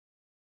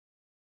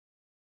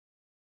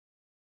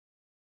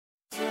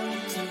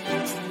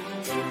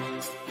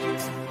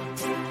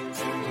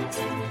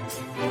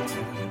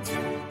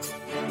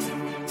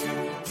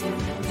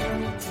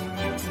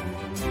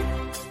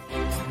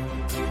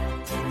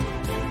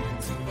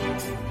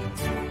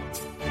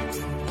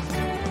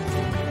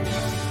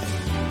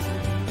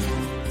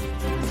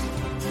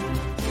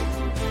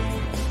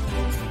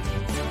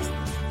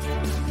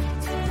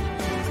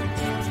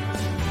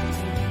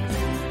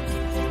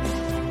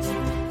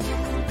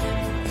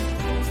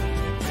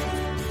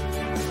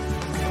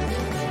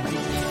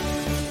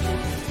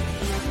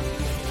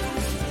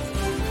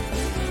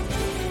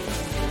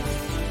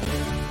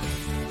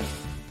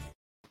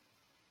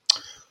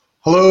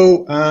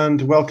Hello and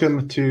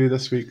welcome to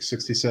this week's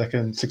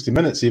 60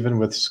 minutes even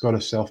with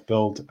Scottish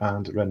Self-Build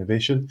and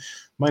Renovation.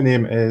 My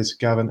name is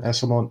Gavin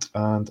Esselmont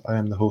and I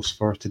am the host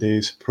for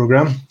today's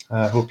programme.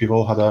 I hope you've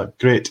all had a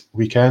great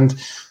weekend.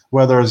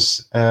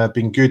 Weather's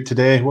been good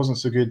today. It wasn't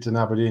so good in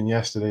Aberdeen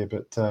yesterday,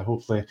 but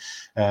hopefully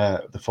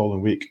the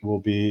following week will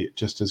be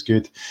just as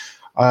good.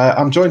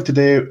 I'm joined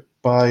today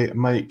by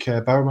Mike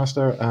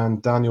Bauermeister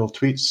and Daniel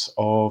Tweets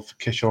of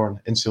Kishorn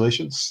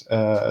Insulations.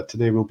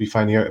 Today we'll be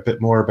finding out a bit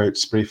more about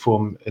spray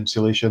foam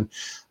insulation.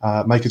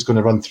 Mike is going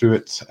to run through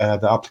it,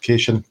 the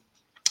application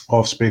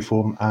of spray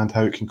foam and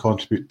how it can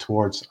contribute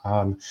towards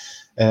an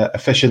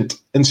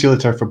efficient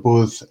insulator for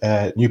both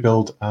new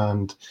build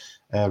and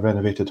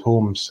renovated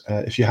homes.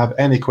 If you have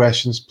any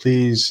questions,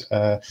 please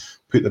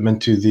put them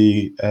into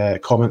the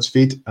comments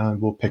feed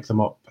and we'll pick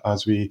them up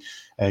as we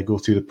go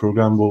through the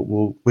programme.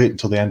 We'll wait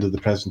until the end of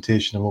the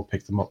presentation and we'll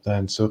pick them up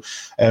then. So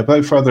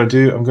without further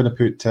ado, I'm going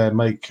to put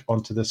Mike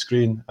onto the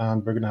screen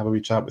and we're going to have a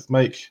wee chat with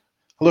Mike.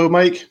 Hello,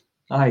 Mike.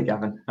 Hi,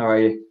 Gavin. How are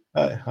you?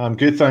 I'm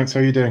good, thanks. How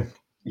are you doing?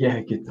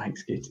 Yeah, good,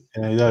 thanks. Good.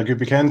 You had a good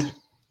weekend?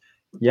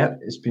 Yeah,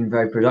 it's been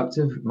very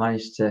productive.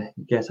 Managed to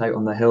get out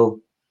on the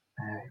hill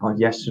on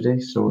yesterday,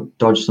 so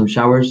dodged some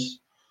showers.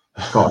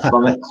 Got a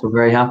summit, so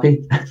very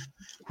happy.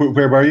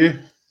 Where were you?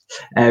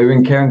 We're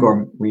in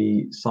Cairngorm.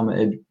 We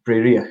summited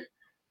Bray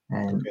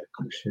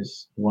which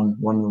is one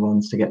of the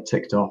ones to get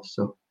ticked off.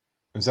 So,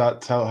 is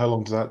that how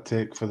long does that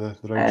take for the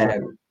round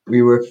trip?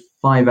 We were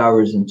 5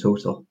 hours in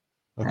total.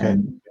 Okay.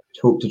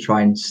 Hoped to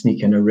try and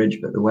sneak in a ridge,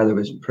 but the weather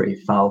was pretty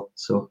foul,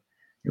 so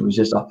it was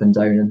just up and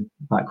down and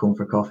back home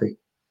for coffee.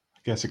 I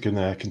guess it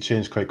can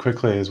change quite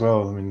quickly as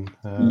well. I mean,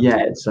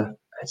 yeah, it's a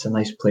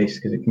nice place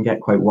because it can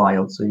get quite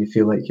wild, so you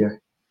feel like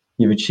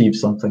you've achieved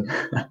something.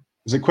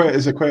 Is it quite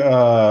is it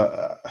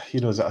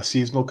a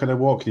seasonal kind of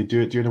walk? Can you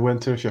do it during the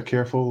winter if you're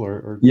careful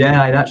or?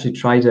 Yeah, I'd actually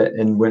tried it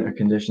in winter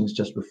conditions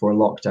just before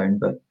lockdown,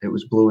 but it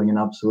was blowing an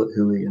absolute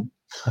hoolie and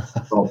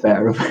I thought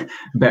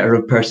better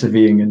of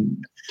persevering and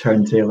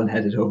turned tail and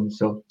headed home.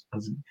 So I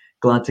was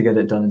glad to get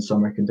it done in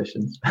summer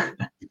conditions.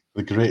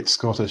 The great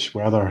Scottish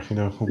weather,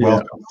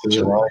 welcome to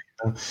July.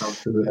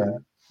 Absolutely.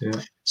 Yeah.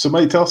 So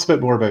Mike, tell us a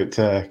bit more about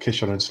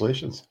Kishorn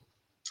Insulations.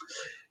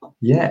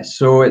 Yeah,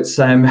 so it's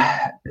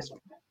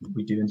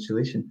we do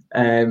insulation.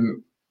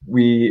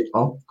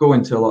 I'll go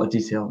into a lot of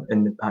detail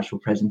in the actual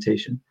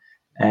presentation,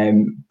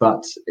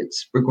 but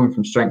we're going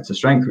from strength to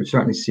strength. We've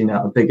certainly seen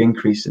a big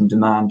increase in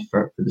demand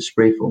for the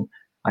spray foam.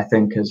 I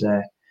think as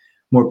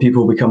more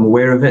people become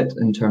aware of it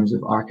in terms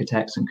of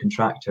architects and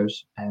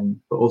contractors,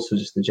 but also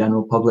just the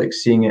general public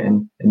seeing it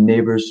in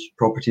neighbours'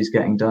 properties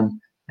getting done,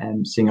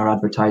 and seeing our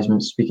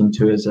advertisements, speaking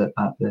to us at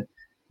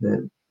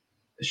the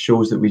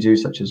shows that we do,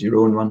 such as your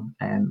own one,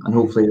 and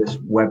hopefully this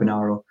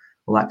webinar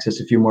will access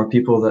a few more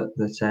people that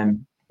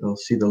will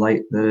see the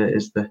light that it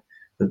is the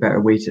better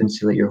way to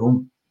insulate your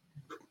home.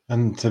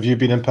 And have you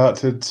been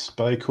impacted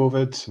by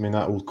COVID? I mean,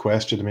 that old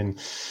question. I mean,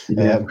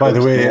 by the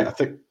way, I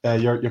think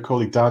your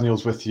colleague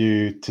Daniel's with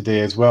you today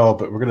as well,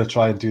 but we're going to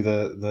try and do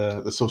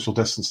the social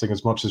distancing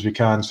as much as we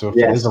can. So if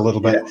it is a little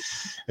bit,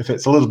 if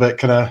it's a little bit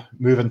kind of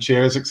moving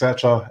chairs,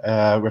 etc.,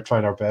 we're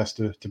trying our best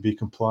to be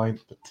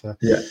compliant. But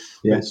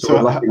So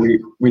we're lucky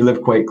we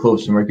live quite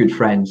close and we're good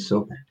friends.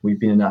 So we've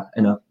been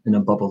in a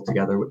bubble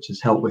together, which has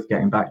helped with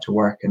getting back to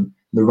work and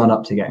the run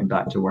up to getting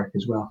back to work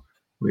as well.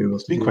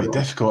 It's been quite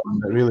difficult,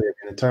 really,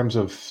 in terms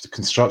of the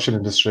construction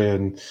industry,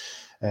 and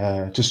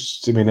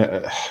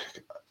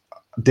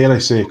dare I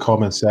say,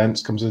 common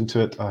sense comes into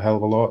it a hell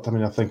of a lot. I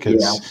mean, I think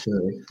it's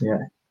absolutely,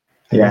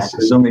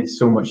 there's only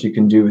so much you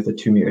can do with a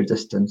 2 meter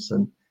distance,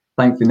 and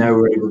thankfully now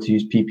we're able to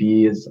use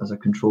PPE as a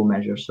control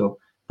measure, so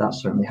that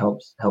certainly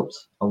helps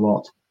a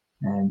lot.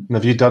 And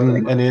have you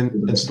done any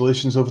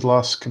installations over the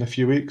last kind of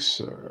few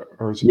weeks,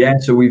 or is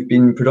it... So we've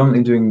been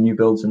predominantly doing new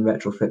builds and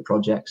retrofit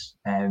projects.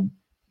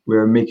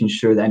 We're making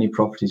sure that any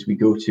properties we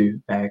go to,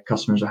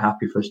 customers are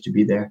happy for us to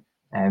be there.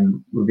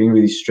 We're being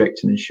really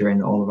strict in ensuring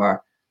that all of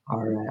our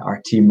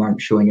team aren't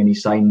showing any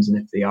signs, and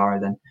if they are,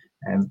 then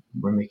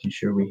we're making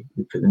sure we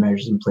put the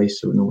measures in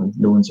place so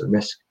no one's at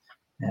risk.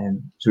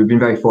 So we've been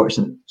very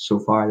fortunate so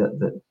far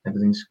that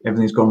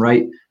everything's gone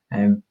right.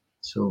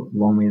 So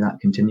long may that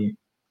continue.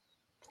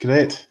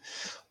 Great.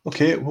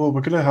 Okay, well,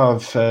 we're going to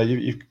have,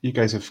 you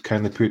guys have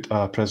kindly put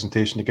a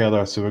presentation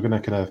together, so we're going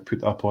to kind of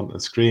put up onto the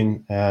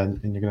screen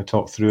and you're going to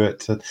talk through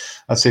it.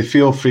 I'd say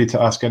feel free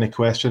to ask any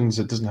questions.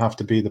 It doesn't have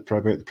to be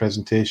about the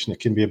presentation. It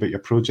can be about your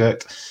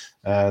project.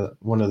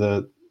 One of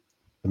the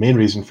main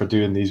reason for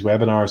doing these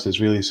webinars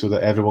is really so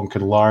that everyone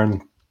can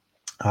learn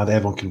and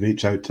everyone can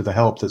reach out to the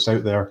help that's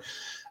out there,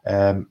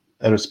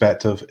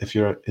 irrespective if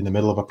you're in the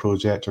middle of a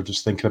project or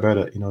just thinking about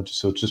it,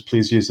 so just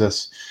please use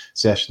this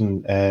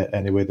session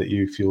any way that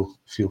you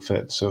feel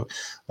fit. So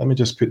let me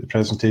just put the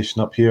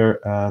presentation up here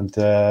and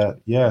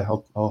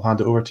I'll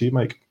hand it over to you,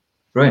 Mike.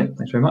 Brilliant,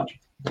 thanks very much.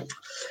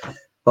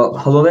 Well,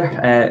 hello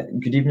there,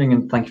 good evening,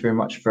 and thank you very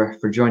much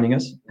for joining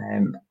us.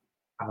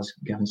 As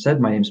Gavin said,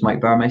 my name is Mike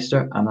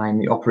Bauermeister and I'm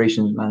the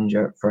operations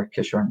manager for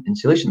Kishorn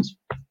Insulations.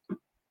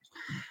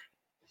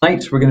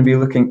 Tonight we're going to be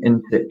looking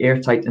into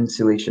airtight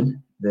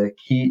insulation, the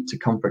key to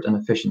comfort and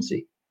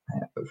efficiency.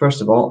 But first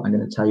of all, I'm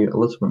going to tell you a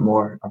little bit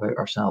more about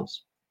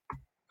ourselves.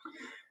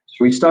 So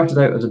we started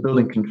out as a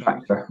building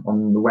contractor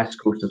on the west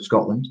coast of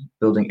Scotland,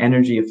 building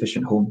energy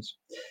efficient homes.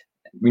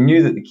 We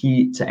knew that the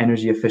key to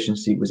energy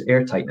efficiency was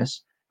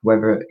airtightness.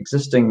 However,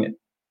 existing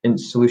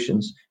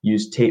solutions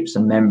used tapes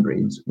and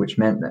membranes, which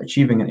meant that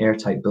achieving an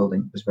airtight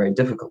building was very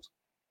difficult.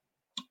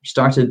 We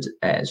started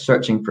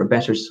searching for a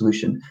better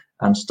solution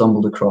and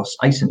stumbled across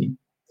Icynene.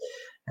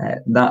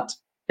 That,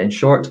 in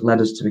short,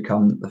 led us to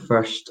become the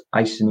first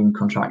Icynene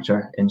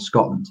contractor in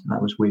Scotland.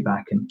 That was way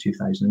back in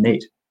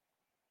 2008.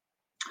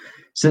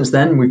 Since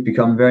then, we've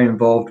become very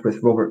involved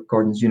with Robert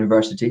Gordon's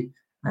University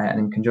and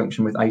in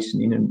conjunction with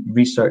Icynene and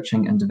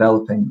researching and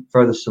developing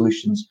further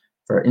solutions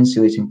for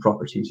insulating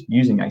properties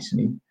using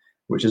Icynene,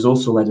 which has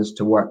also led us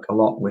to work a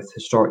lot with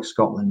Historic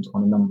Scotland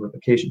on a number of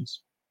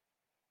occasions.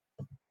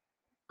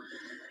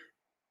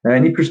 Now,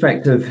 any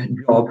prospective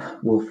job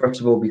will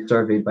first of all be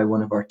surveyed by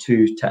one of our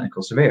 2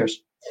 technical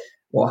surveyors.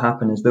 What will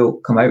happen is they'll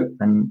come out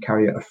and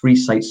carry out a free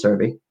site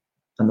survey,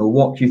 and they'll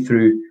walk you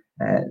through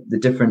the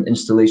different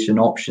installation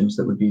options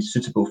that would be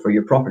suitable for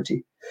your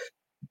property.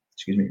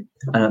 Excuse me.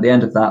 And at the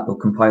end of that, they'll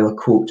compile a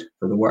quote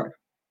for the work.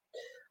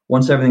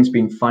 Once everything's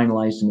been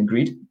finalised and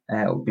agreed,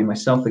 it'll be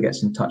myself that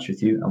gets in touch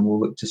with you, and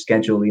we'll look to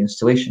schedule the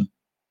installation.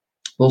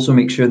 We'll also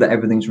make sure that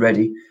everything's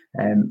ready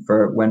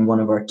for when one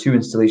of our 2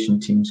 installation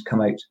teams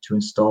come out to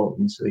install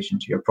the insulation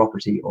to your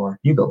property or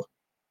new build.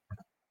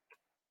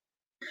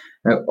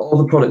 Now, all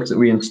the products that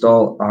we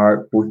install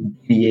are both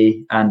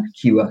BDA and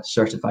Kiwa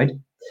certified,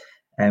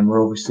 and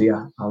we're obviously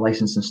a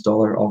licensed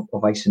installer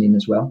of Icynene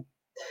as well.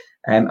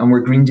 And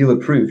we're Green Deal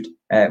approved,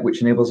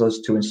 which enables us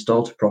to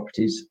install to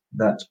properties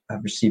that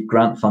have received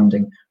grant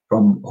funding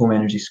from Home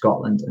Energy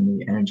Scotland and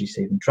the Energy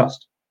Saving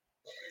Trust.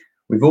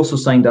 We've also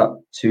signed up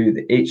to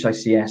the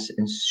HICS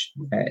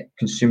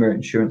Consumer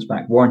Insurance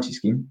Backed Warranty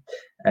Scheme.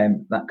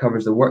 That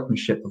covers the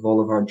workmanship of all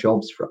of our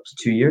jobs for up to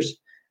 2 years,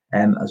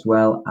 as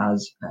well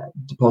as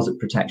deposit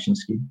protection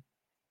scheme.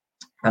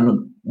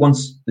 And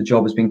once the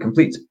job has been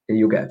complete,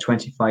 you'll get a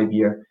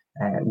 25-year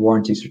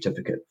warranty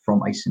certificate from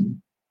Icynene.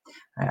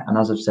 And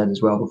as I've said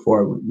as well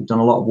before, we've done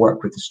a lot of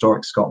work with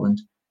Historic Scotland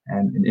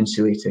in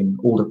insulating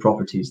older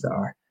properties that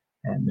are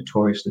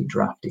notoriously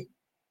drafty.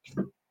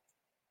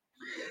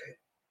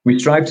 We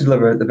strive to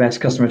deliver the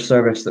best customer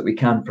service that we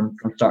can from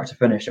start to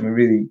finish, and we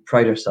really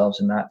pride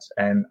ourselves in that.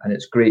 And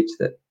it's great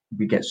that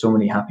we get so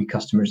many happy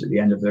customers at the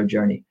end of their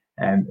journey.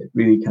 It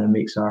really kind of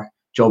makes our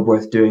job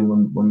worth doing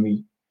when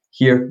we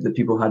hear that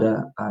people had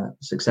a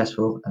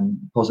successful and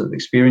positive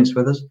experience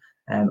with us,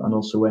 and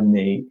also when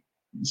they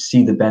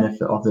see the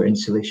benefit of their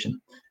insulation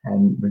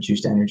and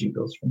reduced energy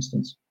bills, for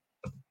instance.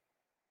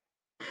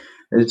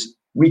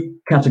 We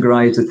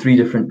categorise the 3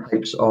 different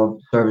types of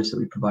service that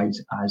we provide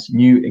as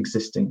new,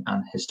 existing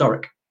and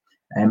historic.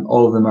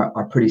 All of them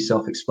are pretty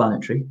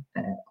self-explanatory.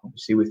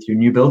 Obviously with your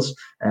new builds,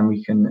 and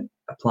we can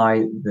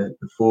apply the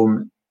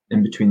foam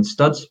in between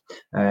studs,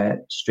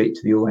 straight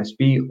to the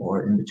OSB,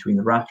 or in between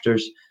the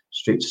rafters,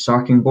 straight to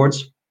sarking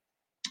boards.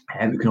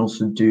 We can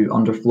also do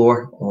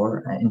underfloor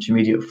or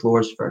intermediate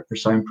floors for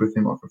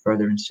soundproofing or for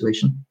further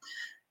insulation.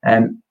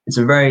 It's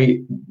a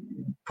very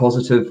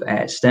positive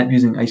step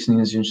using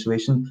Icynene as your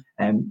insulation,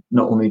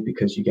 not only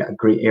because you get a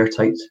great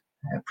airtight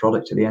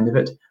product at the end of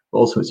it, but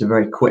also it's a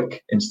very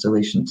quick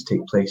installation to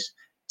take place.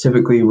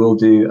 Typically, we'll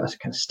do a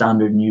kind of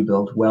standard new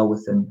build well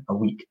within a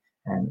week,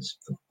 and it's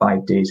for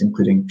 5 days,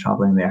 including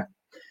travelling there.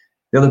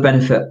 The other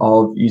benefit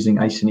of using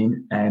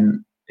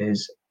Icynene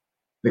is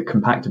the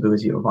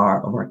compactability of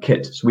our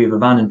kit. So we have a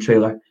van and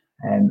trailer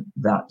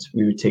that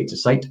we would take to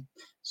site.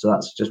 So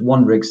that's just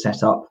one rig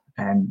set up,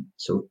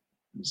 so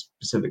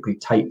specifically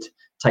tight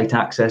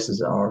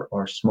accesses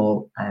or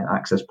small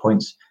access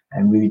points,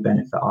 and really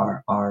benefit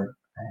our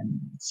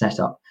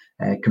setup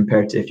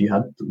compared to if you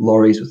had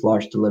lorries with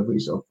large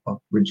deliveries of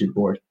rigid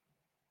board.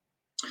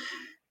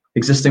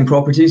 Existing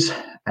properties,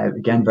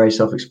 again, very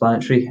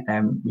self-explanatory.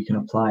 We can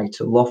apply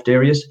to loft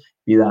areas,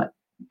 be that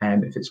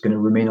if it's going to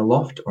remain a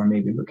loft or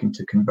maybe looking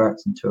to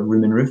convert into a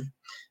room and roof.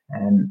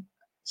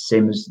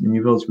 Same as the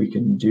new builds, we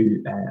can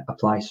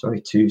apply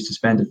to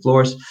suspended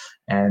floors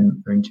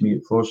or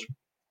intermediate floors.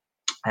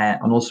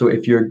 And also,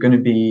 if you're going to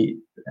be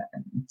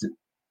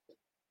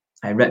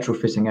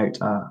retrofitting out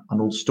an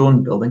old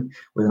stone building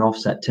with an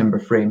offset timber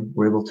frame,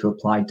 we're able to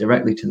apply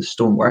directly to the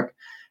stonework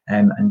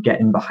and get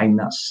in behind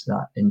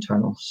that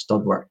internal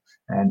stud work,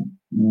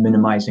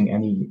 minimising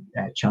any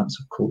chance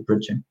of cold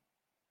bridging.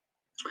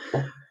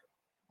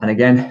 And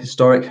again,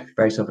 historic,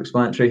 very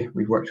self-explanatory.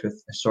 We've worked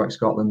with Historic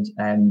Scotland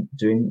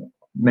doing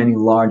many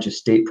large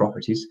estate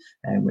properties,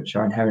 which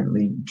are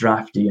inherently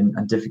drafty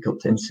and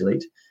difficult to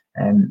insulate.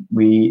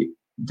 We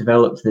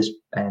developed this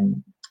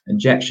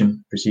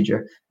injection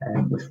procedure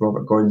with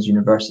Robert Gordon's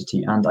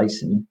University and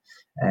Icynene,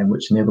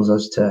 which enables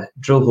us to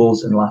drill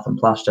holes in lath and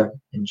plaster,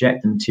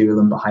 inject the material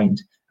in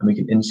behind, and we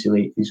can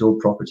insulate these old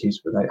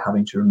properties without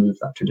having to remove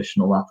that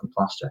traditional lath and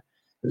plaster.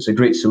 It's a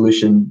great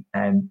solution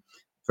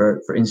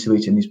for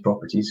insulating these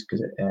properties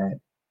because it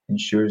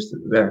ensures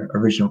that their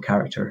original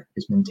character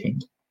is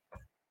maintained.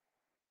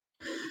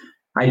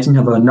 Icing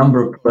have a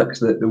number of products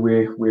that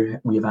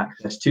we have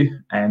access to,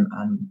 and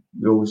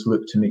we always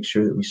look to make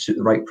sure that we suit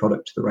the right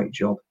product to the right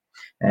job.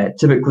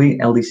 Typically,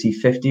 LDC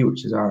 50,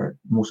 which is our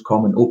most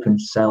common open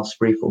cell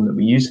spray foam that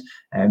we use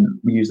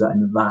that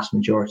in the vast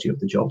majority of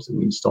the jobs that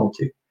we install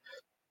to.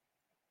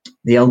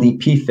 The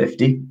LDP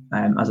 50,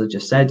 as I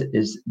just said,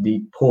 is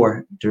the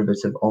pore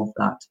derivative of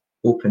that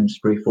open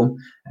spray foam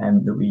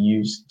that we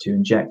use to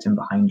inject in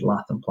behind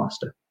lath and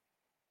plaster.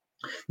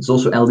 There's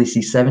also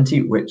LDC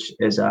 70, which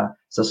is a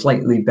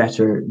slightly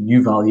better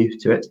U value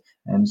to it.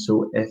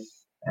 So if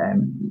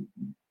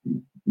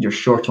you're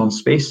short on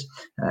space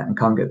and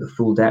can't get the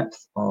full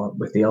depth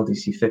with the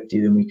LDC 50,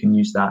 then we can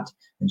use that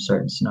in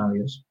certain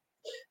scenarios.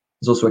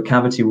 There's also a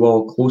cavity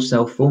wall closed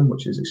cell foam,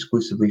 which is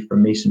exclusively for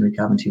masonry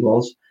cavity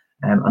walls.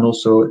 And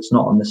also, it's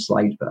not on this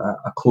slide, but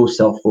a closed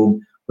cell foam,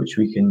 which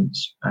we can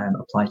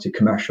apply to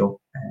commercial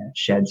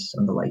sheds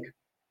and the like.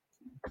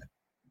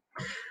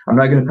 I'm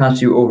now going to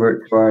pass you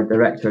over to our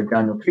director,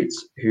 Daniel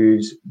Treats,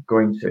 who's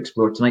going to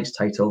explore tonight's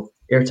title,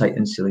 Airtight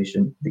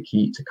Insulation, the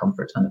Key to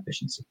Comfort and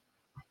Efficiency.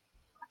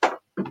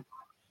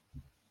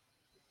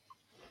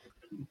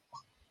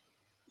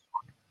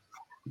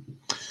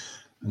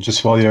 And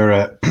just while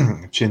you're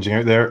changing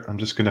out there, I'm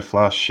just going to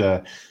flash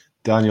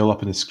Daniel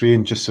up on the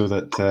screen just so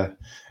that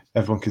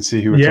everyone can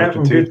see who we're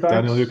talking to. Good,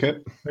 Daniel, you okay?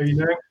 How are you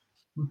doing?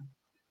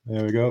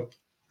 There we go.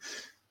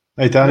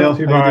 Hey, Daniel. Not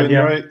too how bad, you doing?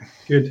 yeah. All right?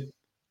 Good.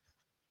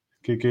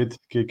 Good.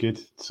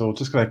 So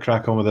just going to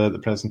crack on with the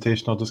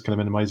presentation. I'll just kind of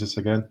minimize this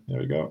again. There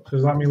we go. So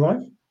is that me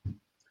live?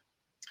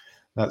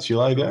 That's you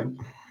live, yeah.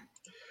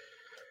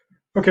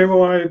 Okay,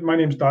 well, my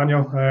name's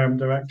Daniel. I'm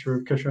Director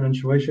of Kishon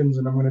Insulations,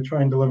 and I'm going to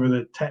try and deliver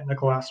the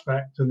technical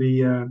aspect of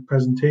the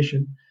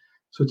presentation.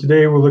 So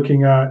today we're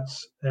looking at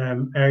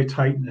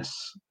airtightness.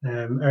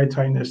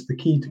 Airtightness, the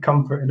key to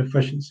comfort and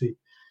efficiency.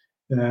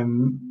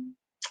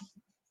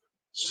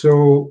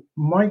 So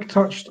Mike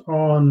touched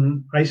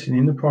on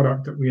Icynene, the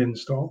product that we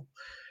install.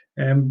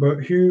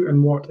 But who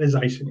and what is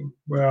Icynene?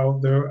 Well,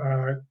 they're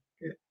a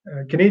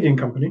Canadian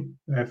company,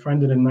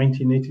 founded in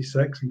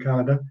 1986 in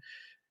Canada.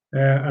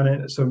 And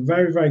it's a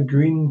very, very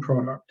green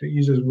product. It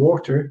uses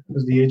water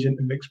as the agent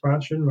of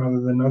expansion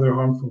rather than other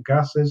harmful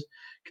gases,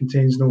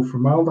 contains no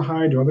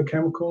formaldehyde or other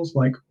chemicals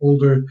like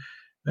older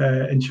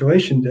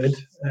insulation did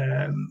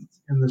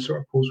in the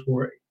sort of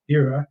post-war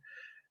era.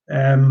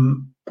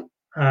 And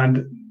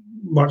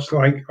much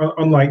like,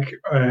 unlike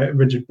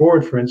rigid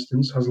board, for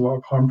instance, has a lot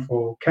of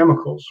harmful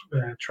chemicals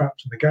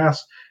trapped in the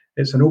gas.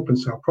 It's an open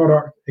cell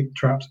product. It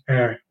traps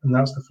air, and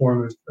that's the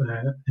form of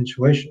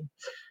insulation.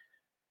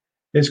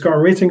 It's got a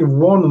rating of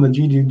 1 on the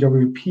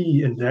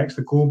GWP index,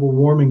 the Global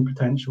Warming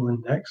Potential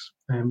Index,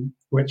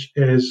 which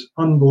is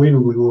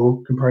unbelievably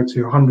low compared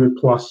to 100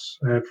 plus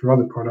for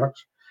other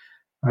products.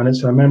 And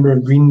it's a member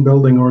of green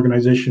building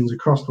organizations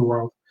across the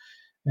world.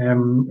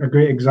 A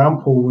great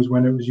example was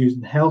when it was used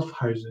in health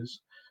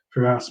houses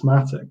for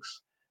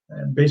asthmatics,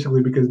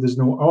 basically because there's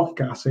no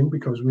off-gassing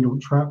because we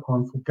don't trap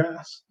harmful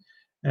gas,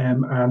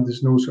 and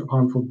there's no sort of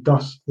harmful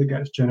dust that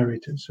gets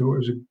generated. So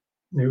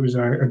it was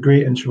a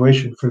great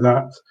insulation for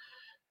that.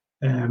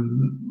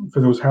 For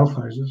those health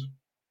houses.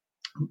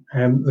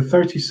 The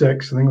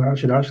 36, I think that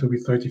should actually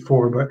be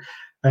 34, but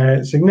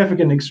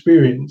significant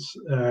experience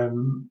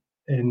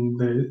in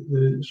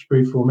the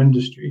spray foam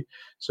industry.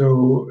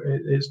 So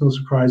it's no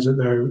surprise that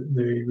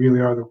they really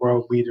are the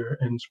world leader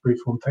in spray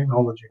foam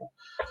technology.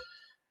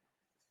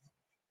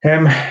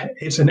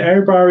 It's an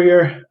air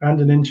barrier and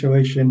an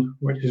insulation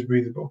which is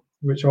breathable,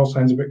 which all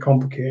sounds a bit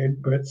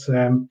complicated, but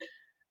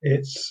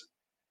it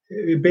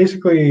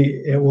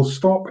will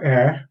stop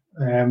air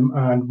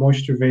and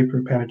moisture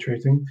vapor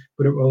penetrating,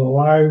 but it will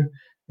allow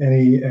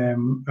any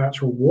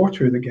actual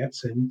water that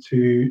gets in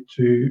to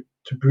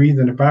breathe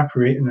and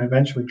evaporate and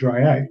eventually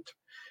dry out.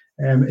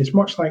 It's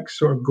much like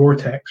sort of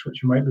Gore-Tex,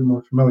 which you might be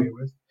more familiar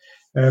with.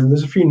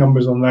 There's a few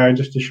numbers on there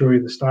just to show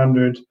you the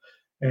standard,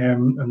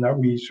 and that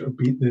we sort of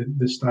beat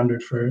the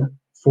standard for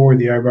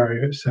the air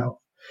barrier itself.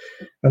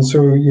 And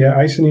so, yeah,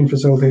 Icynene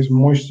facilitates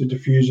moisture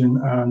diffusion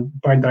and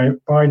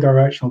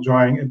bi-directional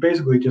drying. It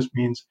basically just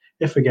means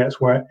if it gets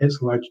wet,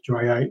 it's allowed to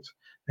dry out,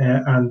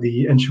 and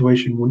the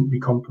insulation wouldn't be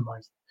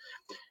compromised.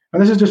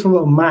 And this is just a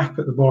little map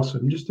at the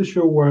bottom, just to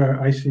show where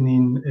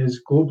Icynene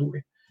is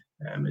globally.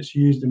 It's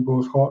used in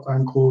both hot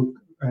and cold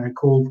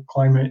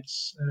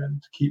climates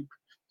to keep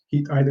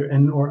heat either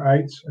in or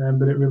out,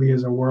 but it really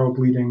is a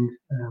world-leading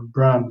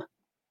brand.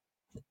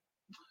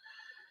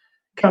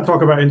 Can't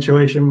talk about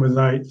insulation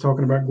without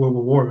talking about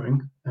global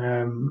warming.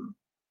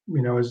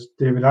 As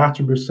David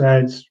Attenborough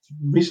said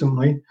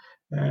recently,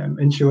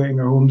 insulating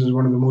our homes is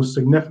one of the most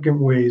significant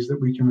ways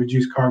that we can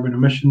reduce carbon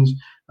emissions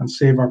and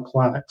save our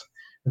planet.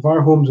 If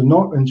our homes are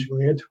not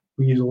insulated,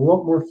 we use a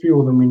lot more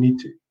fuel than we need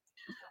to.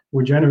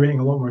 We're generating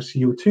a lot more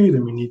CO2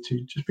 than we need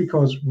to, just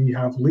because we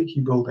have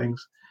leaky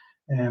buildings,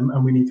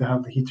 and we need to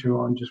have the heater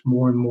on just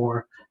more and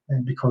more,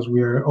 because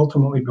we are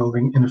ultimately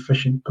building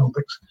inefficient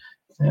buildings.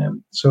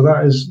 So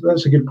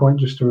that's a good point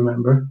just to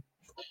remember.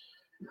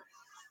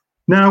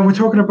 Now we're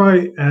talking about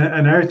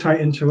an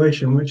airtight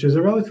insulation, which is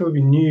a relatively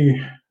new,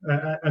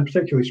 and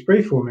particularly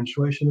spray foam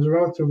insulation, is a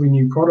relatively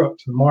new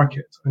product to the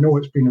market. I know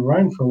it's been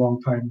around for a long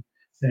time.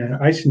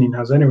 Icynene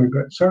has anyway,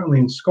 but certainly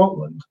in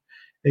Scotland,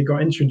 it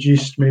got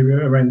introduced maybe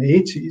around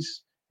the 80s,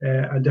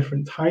 a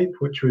different type,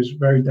 which was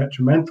very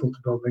detrimental to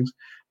buildings.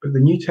 But the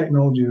new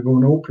technology of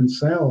an open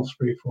cell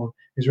spray foam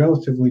is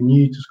relatively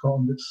new to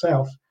Scotland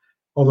itself,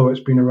 although it's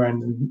been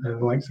around in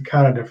the likes of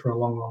Canada for a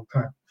long, long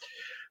time.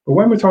 But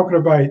when we're talking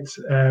about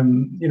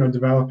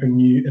developing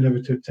new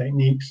innovative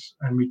techniques,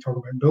 and we talk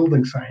about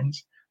building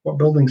science, what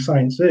building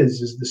science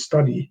is the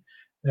study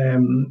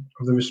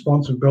of the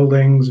response of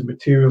buildings and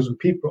materials and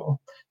people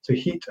to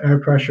heat, air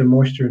pressure,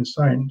 moisture, and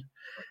sound.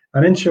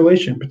 And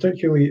insulation,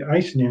 particularly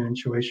Icynene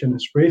insulation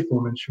and spray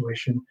foam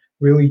insulation,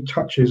 really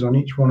touches on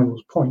each one of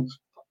those points.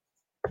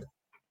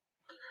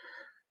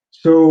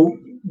 So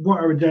what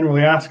I would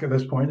generally ask at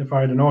this point, if I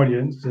had an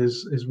audience,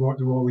 is what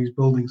do all these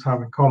buildings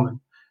have in common?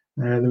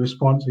 The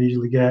response I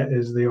usually get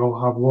is they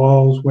all have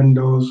walls,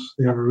 windows,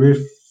 they have a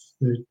roof,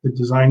 they're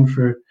designed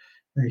for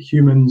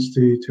humans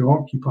to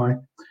occupy.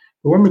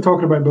 But when we're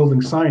talking about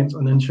building science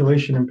and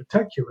insulation in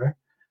particular,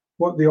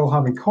 what they all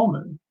have in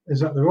common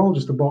is that they're all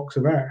just a box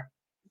of air.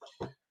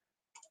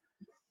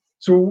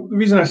 So the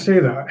reason I say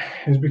that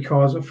is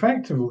because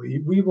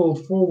effectively we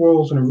build four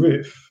walls and a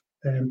roof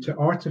to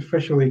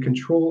artificially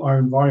control our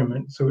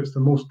environment so it's the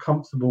most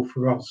comfortable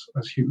for us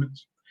as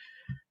humans.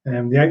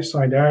 The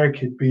outside air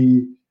could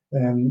be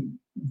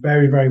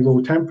very, very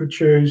low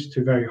temperatures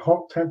to very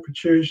hot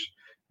temperatures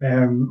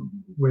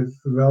with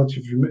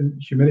relative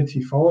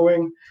humidity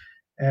following.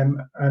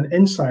 And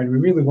inside, we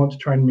really want to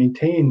try and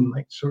maintain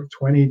like sort of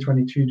 20,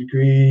 22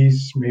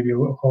 degrees, maybe a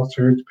little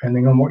hotter,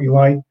 depending on what you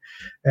like.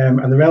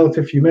 And the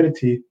relative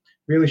humidity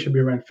really should be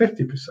around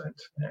 50%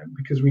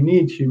 because we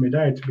need humid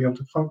air to be able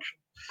to function.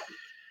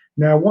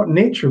 Now, what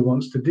nature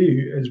wants to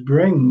do is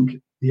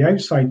bring the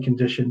outside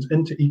conditions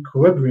into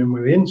equilibrium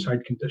with the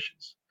inside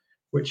conditions,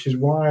 which is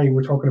why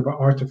we're talking about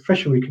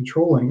artificially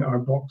controlling our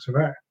box of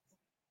air.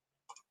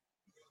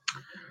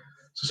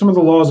 So some of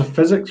the laws of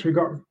physics we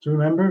got to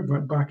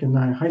remember back in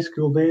high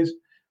school days: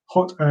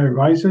 hot air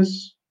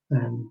rises,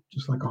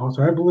 just like a hot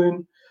air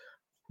balloon.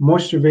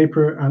 Moisture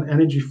vapor and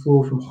energy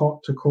flow from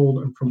hot to cold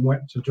and from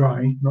wet to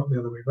dry, not the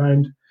other way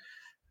around.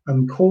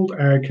 And cold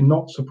air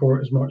cannot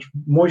support as much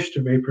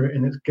moisture vapor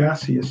in its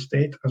gaseous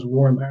state as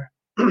warm air.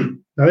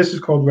 Now, this is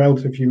called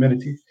relative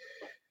humidity.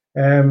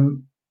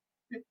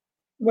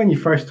 When you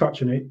first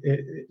touch on it,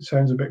 it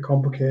sounds a bit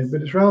complicated,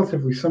 but it's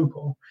relatively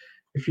simple.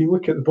 If you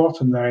look at the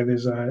bottom there,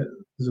 there's a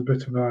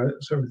bit of a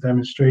sort of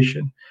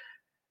demonstration.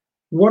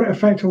 What it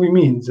effectively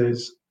means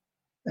is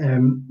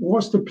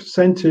what's the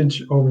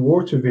percentage of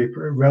water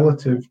vapor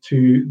relative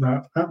to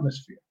that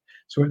atmosphere?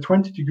 So at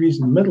 20 degrees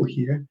in the middle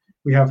here,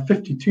 we have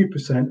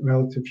 52%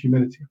 relative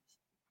humidity.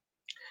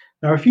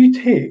 Now, if you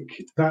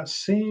take that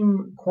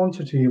same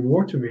quantity of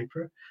water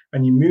vapor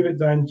and you move it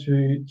down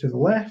to the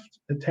left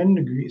at 10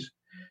 degrees,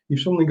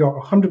 you've suddenly got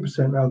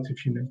 100% relative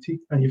humidity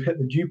and you've hit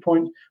the dew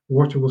point,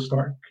 water will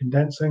start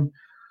condensing.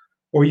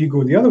 Or you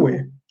go the other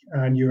way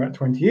and you're at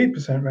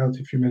 28%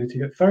 relative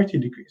humidity at 30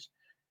 degrees.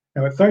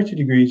 Now at 30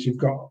 degrees,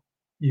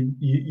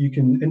 you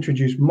can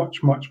introduce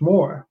much, much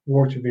more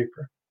water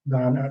vapor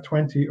than at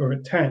 20 or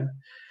at 10.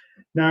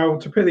 Now,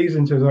 to put these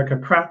into like a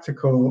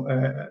practical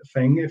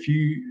thing, if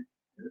you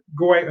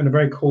go out on a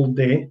very cold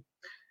day,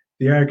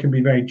 the air can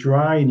be very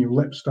dry and your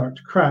lips start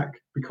to crack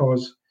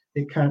because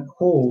it can't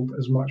hold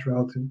as much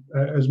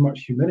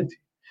humidity.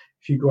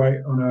 If you go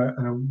out on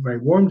a very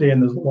warm day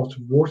and there's a lot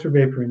of water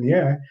vapor in the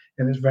air,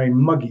 then it's very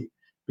muggy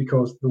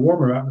because the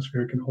warmer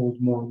atmosphere can hold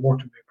more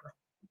water vapor.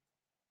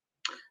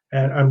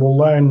 And we'll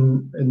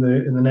learn in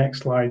the next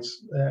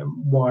slides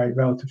why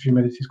relative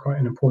humidity is quite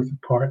an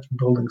important part of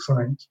building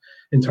science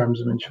in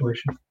terms of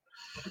insulation.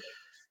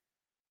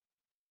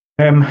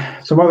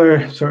 Some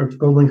other sort of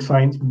building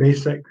science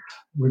basics.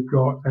 We've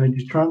got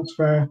energy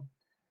transfer,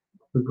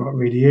 we've got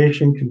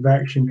radiation,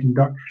 convection,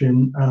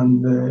 conduction,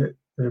 and the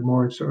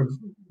more sort of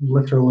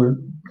literal,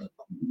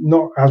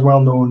 not as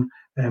well known,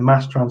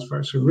 mass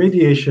transfer. So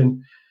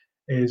radiation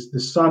is the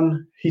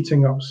sun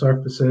heating up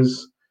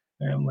surfaces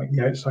like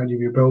the outside of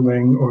your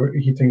building, or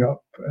heating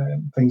up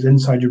things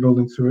inside your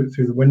building through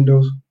the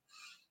windows.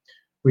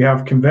 We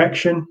have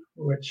convection,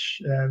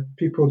 which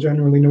people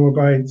generally know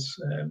about.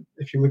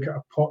 If you look at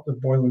a pot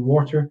of boiling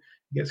water,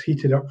 it gets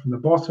heated up from the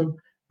bottom.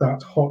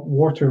 That hot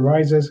water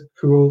rises,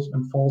 cools,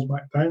 and falls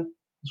back down.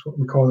 That's what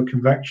we call the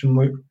convection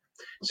loop.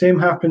 Same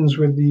happens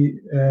with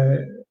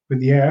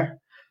the air.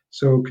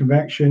 So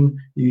convection,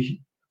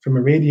 from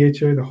a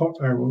radiator, the hot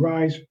air will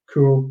rise,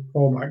 cool,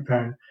 fall back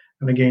down.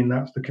 And again,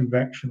 that's the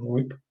convection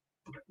loop.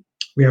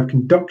 We have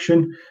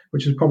conduction,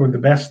 which is probably the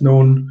best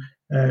known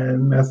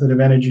method of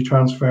energy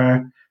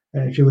transfer.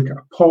 If you look at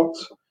a pot,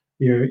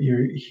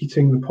 you're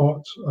heating the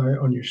pot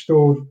on your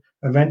stove.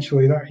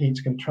 Eventually, that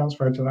heat's going to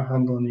transfer to the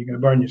handle and you're going to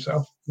burn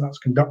yourself. That's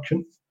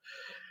conduction.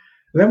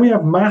 And then we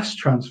have mass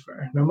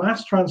transfer. Now,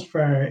 mass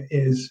transfer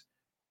is,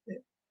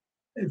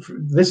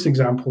 this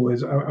example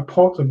is a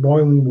pot of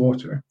boiling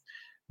water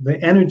the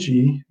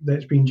energy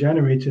that's being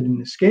generated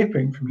and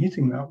escaping from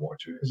heating that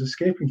water is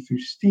escaping through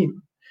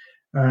steam.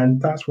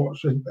 And that's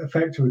what's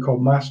effectively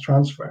called mass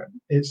transfer.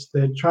 It's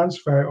the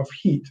transfer of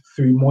heat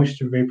through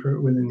moisture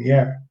vapor within the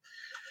air.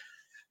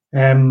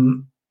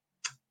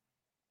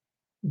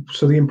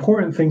 So the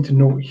important thing to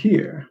note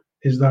here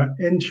is that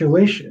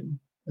insulation,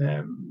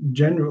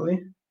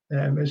 generally,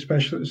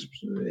 especially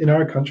in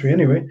our country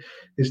anyway,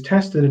 is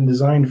tested and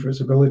designed for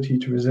its ability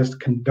to resist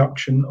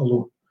conduction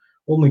alone,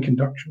 only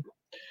conduction.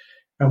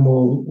 And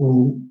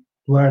we'll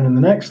learn in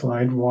the next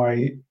slide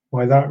why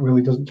that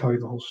really doesn't tell you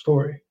the whole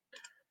story.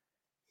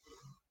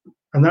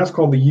 And that's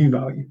called the U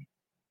value.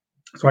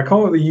 So I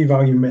call it the U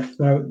value myth.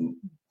 Now,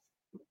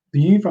 the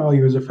U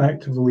value is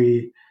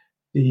effectively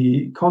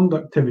the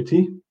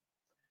conductivity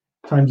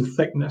times the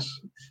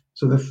thickness.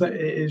 So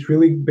it's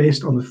really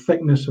based on the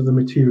thickness of the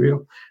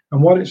material.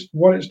 And what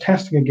it's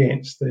testing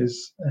against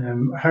is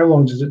how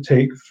long does it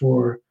take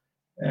for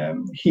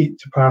heat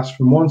to pass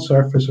from one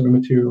surface of a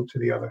material to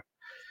the other.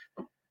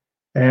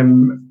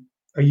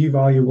 A U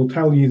value will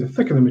tell you the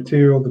thicker the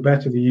material, the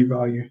better the U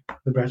value,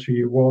 the better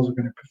your walls are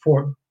going to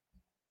perform.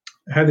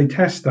 How they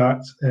test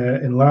that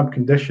in lab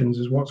conditions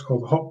is what's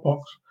called the hot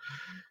box.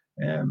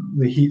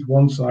 They heat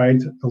one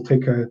side, they'll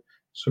take a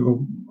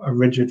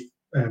rigid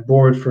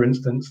board, for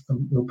instance,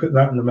 they'll put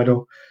that in the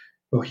middle,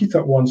 they'll heat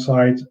up one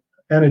side,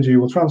 energy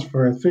will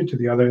transfer through to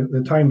the other,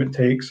 the time it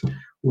takes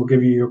will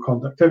give you your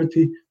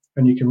conductivity,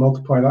 and you can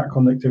multiply that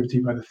conductivity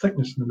by the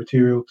thickness of the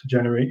material to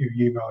generate your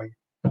U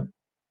value.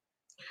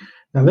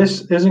 Now,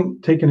 this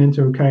isn't taking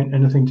into account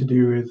anything to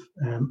do with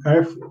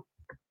airflow.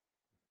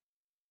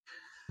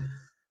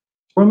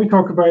 When we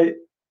talk about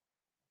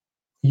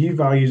U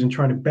values and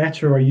trying to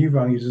better our U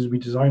values as we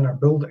design our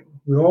building,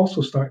 we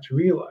also start to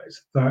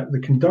realize that the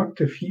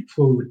conductive heat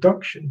flow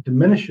reduction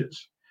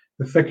diminishes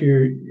the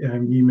thicker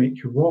you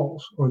make your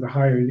walls or the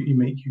higher that you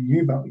make your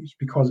U values,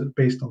 because it's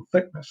based on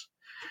thickness.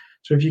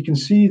 So if you can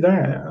see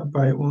there,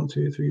 about 1,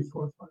 2, 3,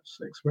 4, 5,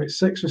 6, about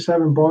 6 or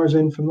 7 bars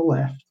in from the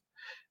left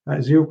at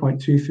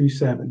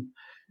 0.237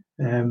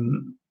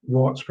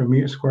 watts per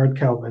meter squared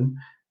Kelvin,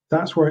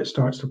 that's where it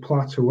starts to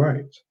plateau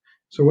out.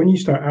 So when you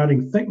start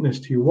adding thickness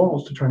to your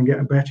walls to try and get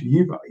a better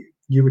U value,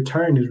 your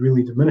return is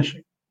really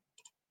diminishing.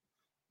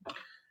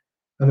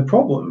 And the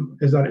problem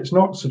is that it's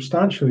not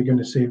substantially going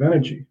to save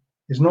energy.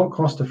 It's not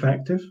cost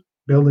effective.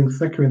 Building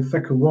thicker and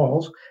thicker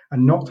walls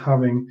and not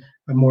having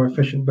a more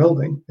efficient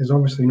building is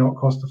obviously not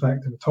cost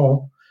effective at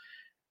all.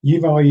 U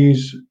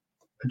values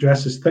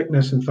addresses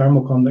thickness and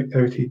thermal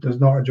conductivity, does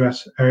not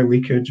address air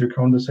leakage or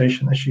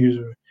condensation issues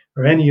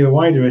or any of the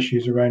wider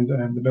issues around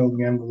the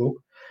building envelope.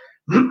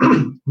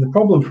 The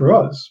problem for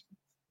us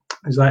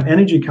is that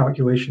energy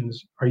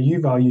calculations are U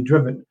value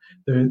driven.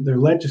 They're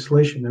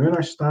legislation, they're in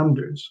our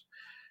standards,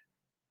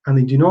 and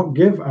they do not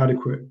give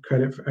adequate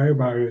credit for air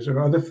barriers or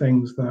other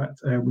things that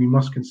we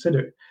must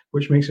consider,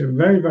 which makes it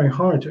very, very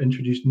hard to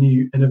introduce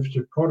new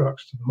innovative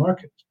products to the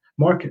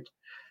market.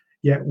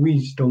 Yet we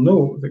still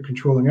know that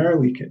controlling air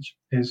leakage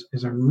is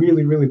a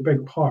really, really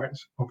big part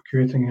of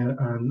creating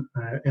an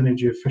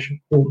energy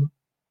efficient home.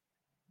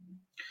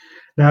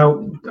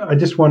 Now, I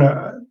just want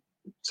to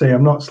say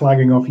I'm not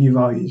slagging off U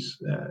values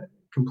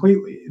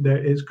completely.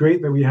 It's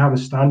great that we have a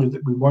standard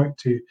that we work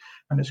to,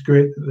 and it's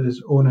great that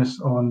there's onus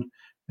on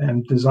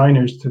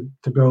designers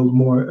to build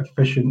more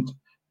efficient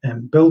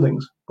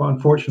buildings. But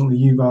unfortunately,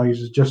 U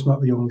values is just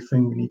not the only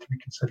thing we need to be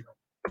considering.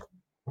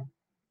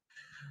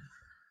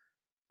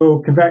 So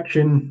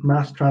convection,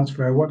 mass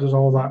transfer, what does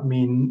all that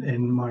mean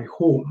in my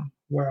home?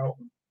 Well,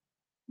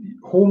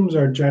 homes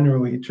are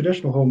generally,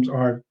 traditional homes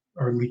are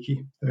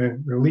leaky. They're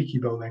leaky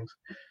buildings.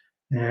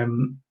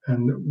 And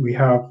we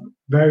have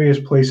various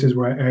places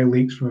where air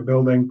leaks from a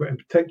building, but in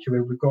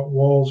particular, we've got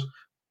walls,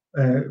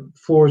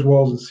 floors,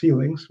 walls, and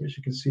ceilings, which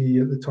you can see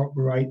at the top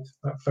right,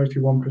 that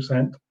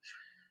 31%.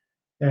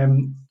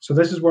 So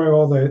this is where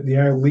all the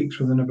air leaks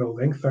within a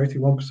building,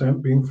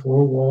 31% being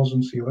floor, walls,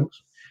 and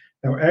ceilings.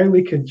 Now, air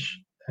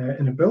leakage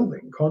in a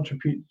building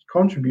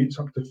contributes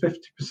up to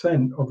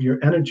 50% of your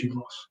energy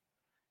loss,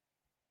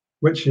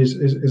 which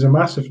is a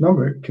massive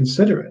number,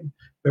 considering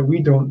that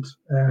we don't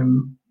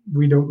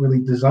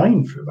really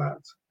design for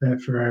that,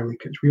 for air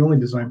leakage. We only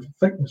design for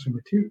thickness of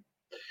material.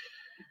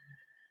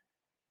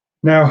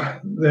 Now,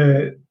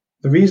 the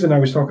reason I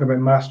was talking about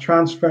mass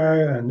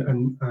transfer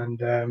and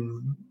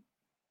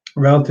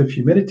relative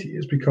humidity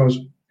is because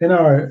in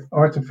our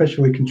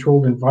artificially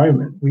controlled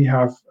environment, we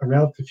have a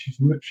relative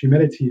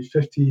humidity of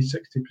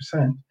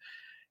 50-60%.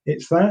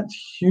 It's that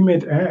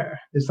humid air,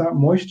 it's that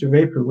moisture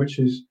vapor which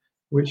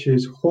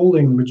is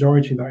holding the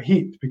majority of that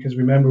heat, because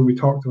remember we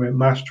talked about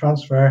mass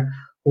transfer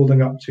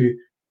holding up to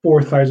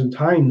 4,000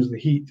 times the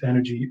heat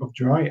energy of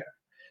dry air.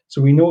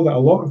 So we know that a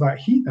lot of that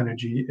heat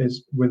energy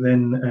is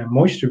within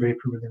moisture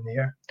vapor within the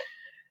air.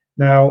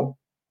 Now,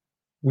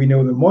 we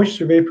know that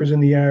moisture vapor is in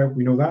the air,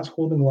 we know that's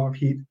holding a lot of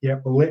heat,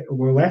 yet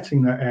we're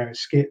letting that air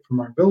escape from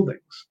our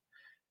buildings,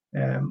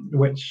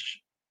 which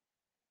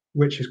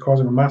is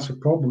causing a massive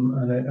problem,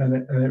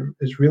 and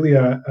it's really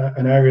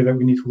an area that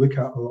we need to look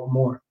at a lot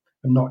more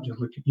and not just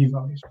look at U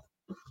values.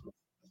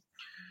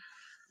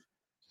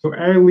 So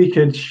air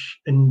leakage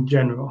in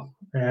general,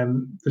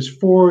 there's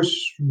 4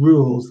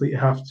 rules that you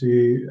have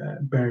to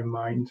bear in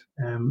mind.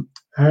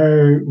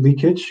 Air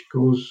leakage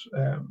goes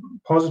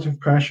positive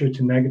pressure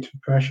to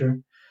negative pressure.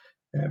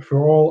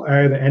 For all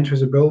air that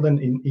enters a building,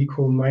 an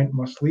equal amount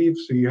must leave.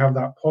 So you have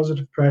that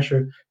positive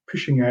pressure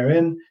pushing air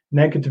in,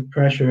 negative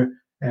pressure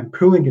and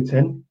pulling it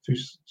in through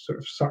sort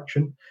of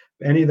suction.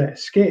 But any that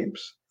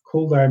escapes,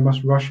 cold air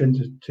must rush in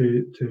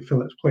to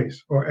fill its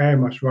place, or air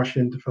must rush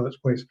in to fill its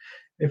place.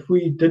 If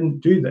we didn't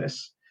do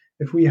this,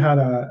 if we had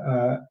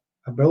a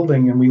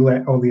building and we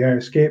let all the air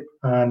escape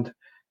and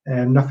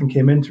nothing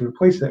came in to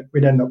replace it,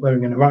 we'd end up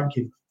living in a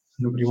vacuum.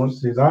 Nobody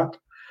wants to do that.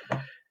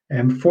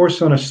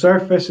 Force on a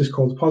surface is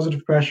called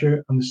positive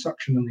pressure, and the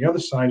suction on the other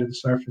side of the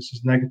surface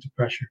is negative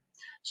pressure.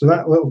 So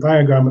that little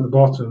diagram at the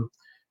bottom,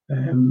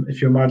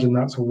 if you imagine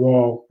that's a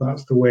wall,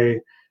 that's the way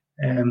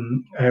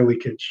air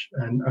leakage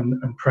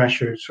and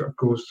pressure sort of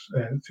goes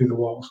through the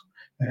walls.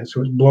 So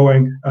it's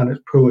blowing and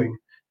it's pulling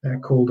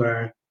cold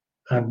air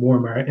and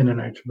warm air in and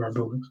out of our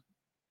buildings.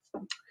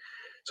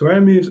 So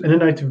air moves in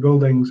and out of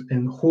buildings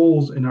in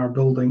holes in our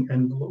building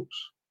envelopes.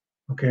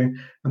 Okay,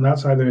 and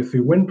that's either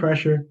through wind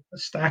pressure, a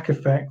stack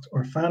effect,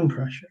 or fan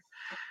pressure.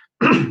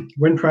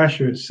 Wind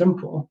pressure is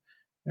simple.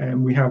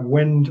 We have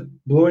wind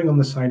blowing on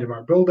the side of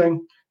our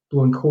building,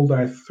 blowing cold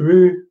air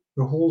through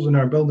the holes in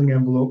our building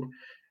envelope,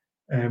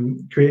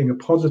 creating a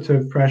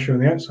positive pressure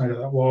on the outside of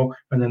that wall,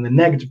 and then the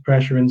negative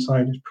pressure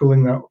inside is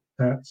pulling that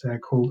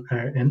cold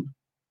air in.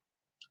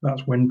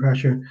 That's wind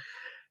pressure.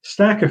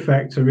 Stack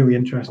effect's a really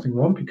interesting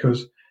one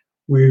because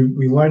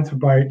we learned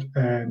about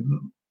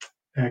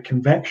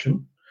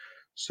convection.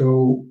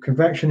 So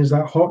convection is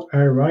that hot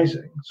air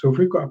rising. So if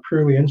we've got a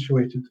poorly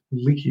insulated,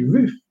 leaky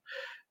roof,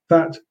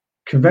 that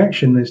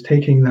convection is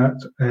taking that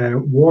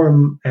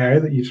warm air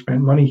that you've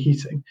spent money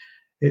heating,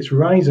 it's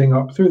rising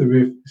up through the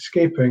roof,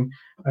 escaping,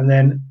 and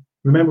then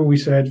remember we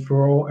said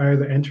for all air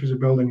that enters a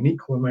building, an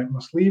equal amount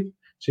must leave.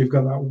 So you've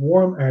got that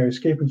warm air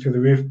escaping through the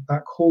roof,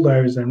 that cold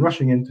air is then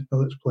rushing in to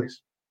fill its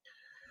place.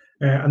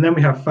 And then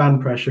we have fan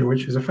pressure,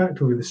 which is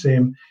effectively the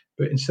same,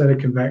 but instead of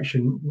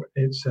convection,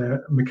 it's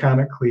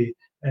mechanically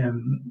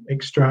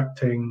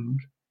extracting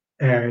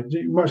air,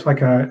 much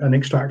like an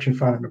extraction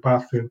fan in a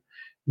bathroom.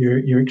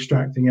 You're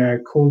extracting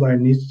air. Cold air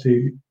needs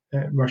to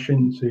rush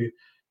in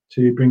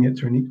to bring it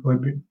to an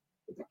equilibrium.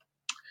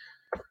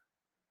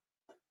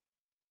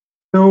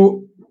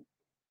 So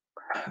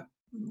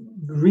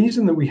the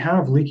reason that we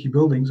have leaky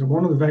buildings, and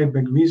one of the very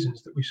big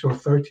reasons that we saw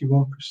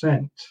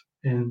 31%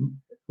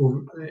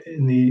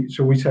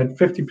 so we said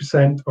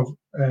 50% of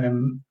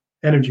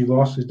energy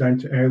loss is down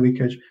to air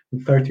leakage,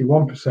 and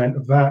 31%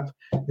 of that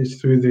is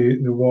through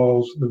the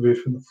walls, the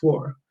roof, and the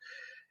floor.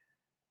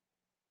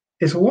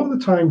 It's a lot of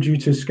the time due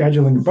to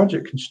scheduling and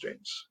budget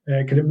constraints,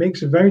 because it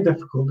makes it very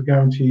difficult to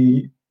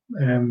guarantee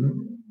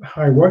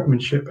high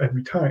workmanship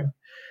every time.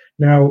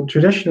 Now,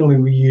 traditionally,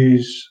 we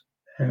use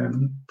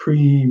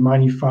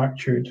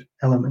pre-manufactured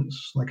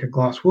elements like a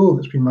glass wool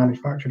that's been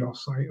manufactured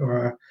off-site,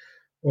 or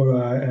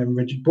a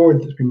rigid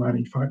board that's been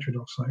manufactured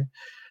off-site.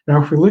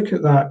 Now, if we look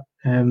at that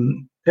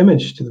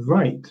image to the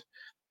right,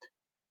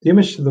 the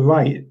image to the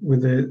right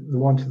with the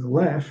one to the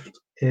left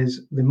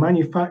is the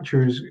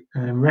manufacturer's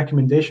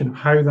recommendation of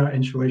how that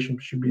insulation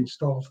should be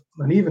installed.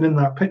 And even in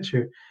that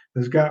picture,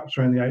 there's gaps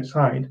around the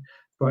outside,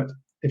 but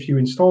if you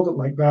installed it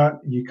like that,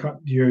 you cut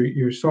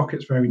your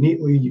sockets very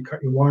neatly, you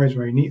cut your wires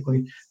very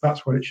neatly,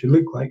 that's what it should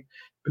look like.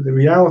 But the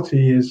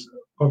reality is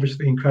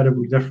obviously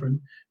incredibly different.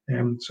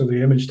 So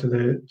the image to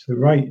the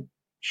right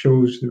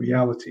shows the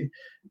reality.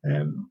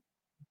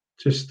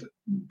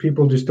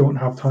 People just don't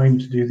have time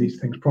to do these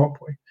things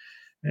properly,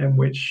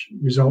 which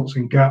results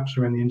in gaps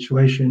around the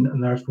insulation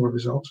and therefore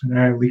results in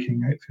air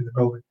leaking out through the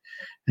building.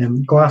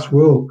 Glass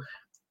wool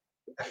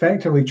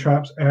effectively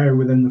traps air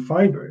within the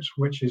fibers,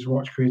 which is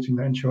what's creating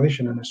the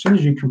insulation. And as soon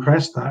as you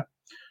compress that,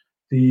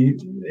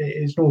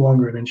 it's no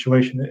longer an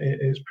insulation.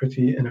 It's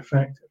pretty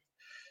ineffective.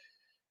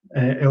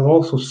 It'll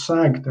also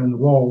sag down the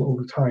wall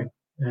over time.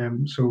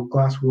 So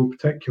glass wool in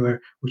particular,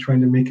 we're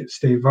trying to make it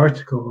stay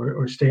vertical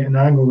or stay at an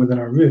angle within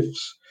our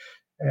roofs.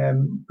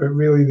 But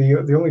really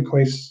the only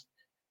place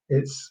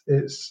it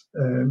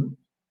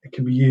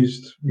can be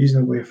used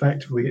reasonably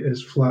effectively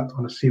is flat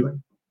on a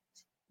ceiling.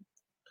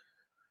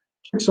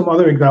 Some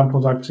other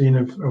examples I've seen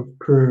of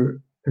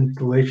poor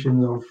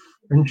installation of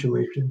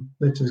insulation.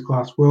 This is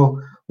glass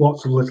wool,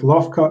 lots of little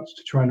offcuts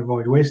to try and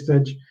avoid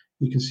wastage.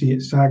 You can see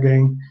it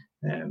sagging.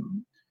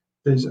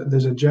 There's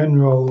a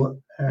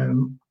general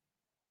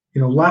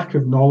lack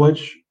of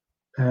knowledge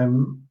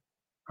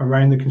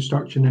around the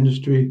construction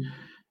industry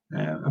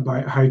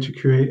about how to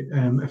create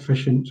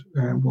efficient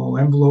wall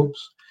envelopes.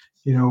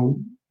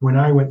 When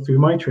I went through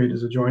my trade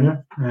as a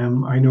joiner,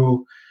 I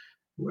know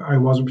I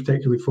wasn't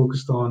particularly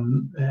focused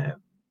on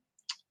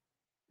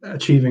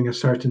achieving a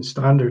certain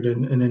standard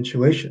in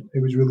insulation.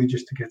 It was really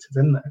just to get it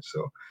in there.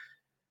 So,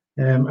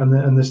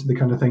 and this is the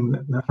kind of thing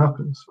that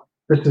happens.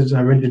 This is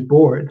a rigid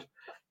board,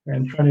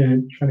 and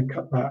trying to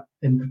cut that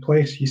into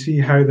place. You see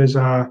how there's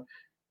a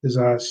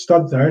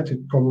stud there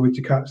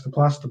to catch the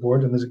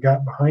plasterboard, and there's a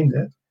gap behind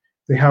it.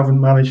 they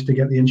haven't managed to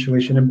get the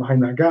insulation in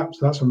behind that gap.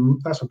 So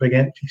that's a big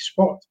empty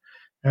spot.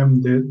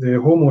 The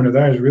homeowner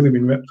there has really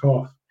been ripped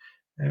off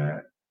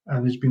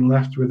and has been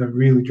left with a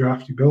really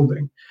drafty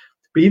building.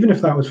 But even if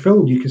that was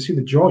filled, you can see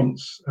the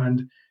joints.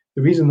 And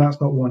the reason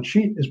that's not one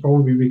sheet is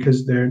probably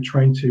because they're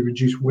trying to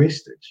reduce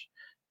wastage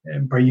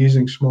by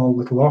using small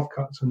little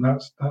offcuts, and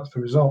that's the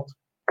result.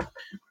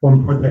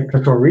 One project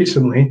I saw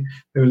recently,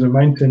 there was a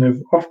mountain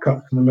of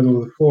offcuts in the middle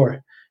of the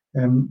floor.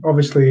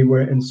 Obviously,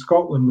 we're in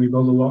Scotland, we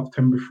build a lot of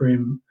timber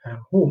frame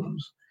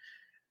homes.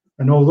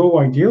 And although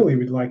ideally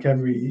we'd like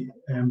every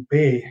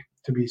bay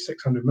to be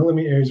 600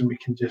 millimeters and we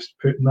can just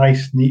put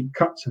nice, neat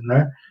cuts in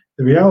there,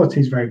 the reality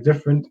is very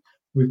different.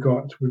 We've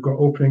got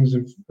openings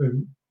of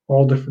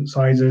all different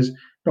sizes,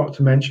 not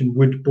to mention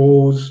wood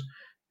bows.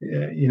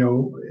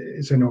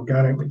 It's an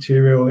organic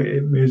material,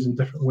 it moves in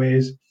different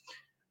ways.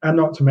 And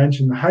not to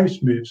mention the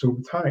house moves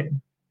over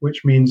time,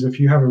 which means if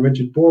you have a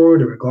rigid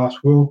board or a glass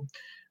wool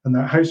and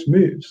that house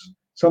moves,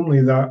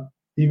 suddenly that,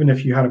 even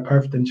if you had a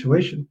perfect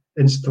installation,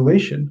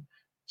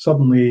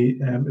 suddenly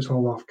it's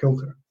all off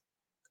kilter.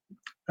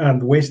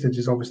 And the wastage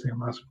is obviously a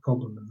massive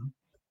problem in them.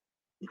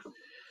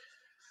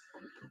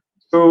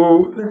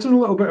 So this is a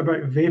little bit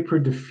about vapor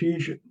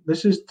diffusion.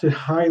 This is to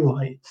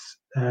highlight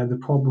the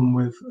problem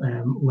with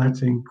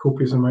letting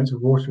copious amounts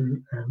of water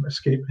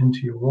escape into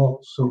your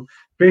walls. So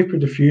vapor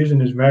diffusion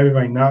is very,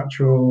 very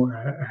natural,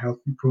 a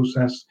healthy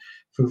process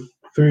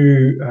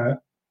through a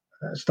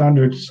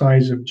standard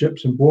size of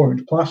gypsum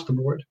board,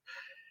 plasterboard.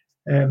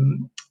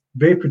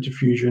 Vapor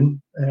diffusion,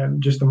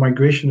 just a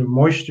migration of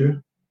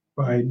moisture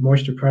by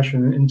moisture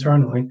pressure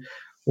internally,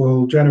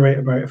 will generate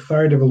about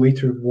 1/3 of a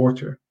litre of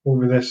water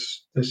over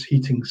this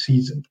heating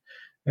season,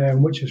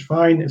 which is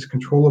fine, it's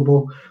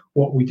controllable.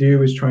 What we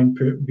do is try and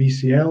put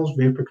VCLs,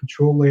 vapor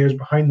control layers,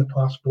 behind the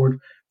plasterboard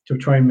to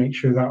try and make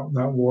sure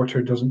that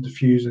water doesn't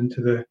diffuse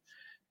into the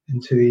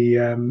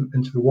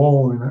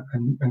wall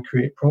and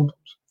create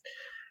problems.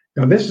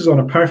 Now this is on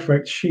a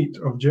perfect sheet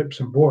of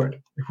gypsum board.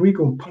 If we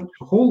go and punch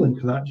a hole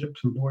into that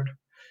gypsum board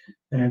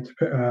and to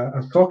put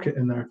a socket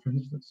in there, for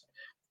instance,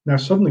 now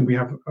suddenly we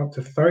have up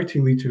to 30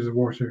 litres of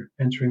water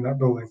entering that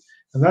building,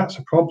 and that's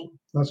a problem.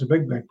 That's a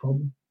big, big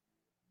problem.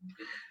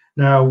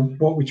 Now,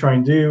 what we try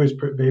and do is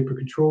put vapor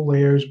control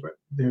layers, but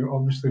they're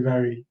obviously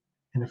very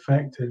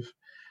ineffective.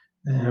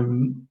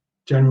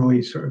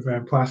 Generally sort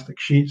of plastic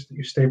sheets that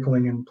you're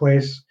stapling in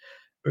place,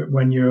 but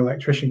when your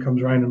electrician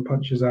comes around and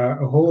punches a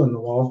hole in the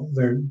wall,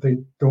 they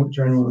don't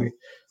generally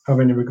have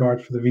any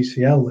regard for the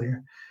VCL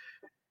layer.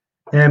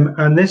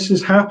 And this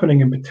is happening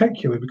in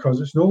particular because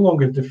it's no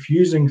longer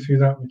diffusing through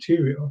that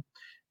material.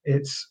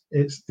 It's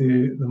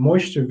the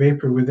moisture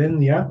vapor within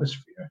the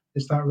atmosphere.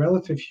 It's that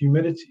relative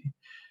humidity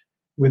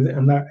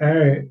within that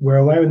air. We're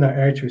allowing that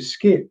air to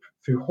escape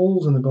through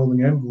holes in the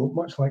building envelope,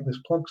 much like this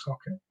plug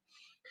socket.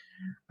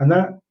 And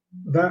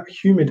that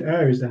humid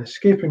air is then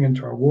escaping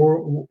into our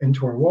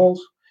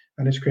walls,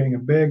 and it's creating a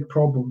big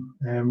problem.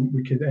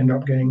 We could end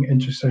up getting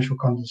interstitial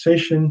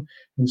condensation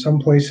in some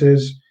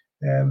places,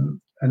 and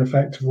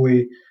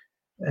effectively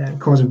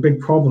causing big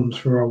problems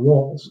for our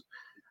walls.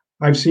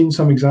 I've seen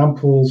some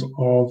examples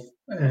of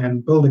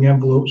building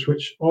envelopes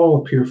which all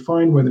appear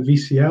fine where the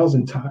VCL is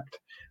intact,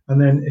 and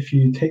then if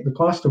you take the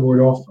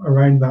plasterboard off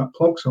around that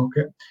plug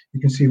socket, you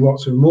can see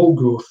lots of mold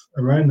growth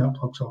around that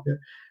plug socket.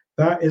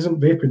 That isn't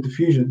vapor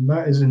diffusion.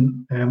 That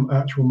isn't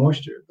actual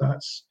moisture.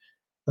 That's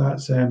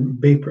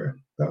vapor.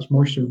 That's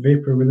moisture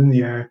vapor within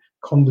the air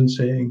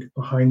condensating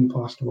behind the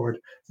plasterboard,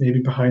 maybe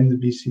behind the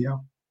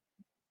VCL.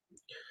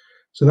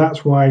 So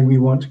that's why we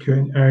want to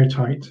create an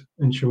airtight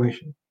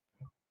insulation.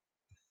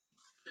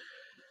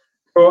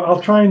 So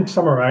I'll try and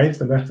summarize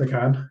the best I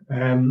can.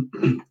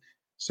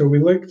 So we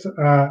looked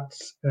at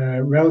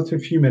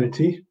relative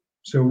humidity.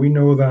 So we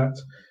know that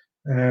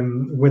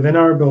within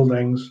our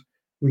buildings,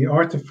 we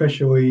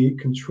artificially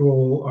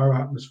control our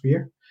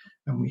atmosphere,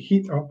 and we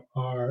heat up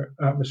our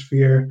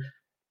atmosphere,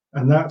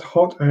 and that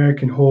hot air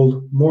can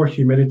hold more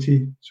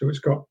humidity. So it's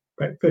got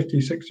about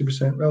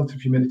 50-60% relative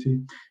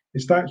humidity.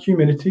 It's that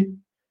humidity,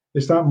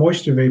 it's that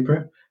moisture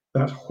vapor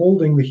that's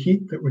holding the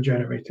heat that we're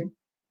generating.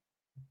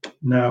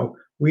 Now,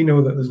 we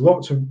know that there's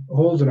lots of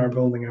holes in our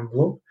building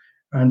envelope,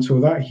 and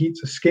so that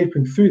heat's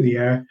escaping through the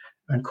air,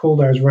 and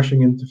cold air is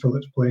rushing in to fill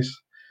its place.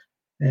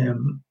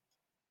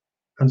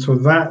 And so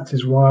that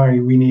is why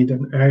we need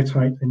an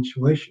airtight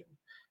insulation.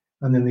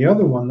 And then the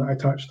other one that I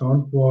touched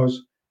on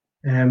was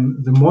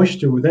the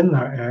moisture within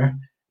that air.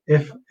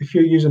 If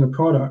you're using a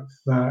product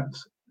that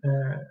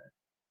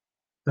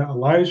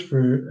allows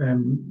for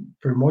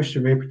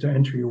moisture vapor to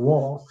enter your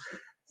wall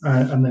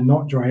and then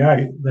not dry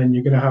out, then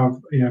you're going to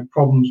have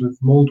problems with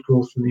mold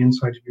growth in the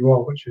inside of your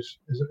wall, which is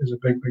a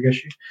big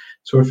issue.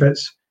 So if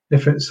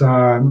it's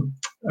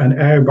an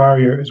air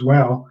barrier as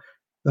well,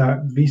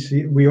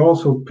 we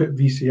also put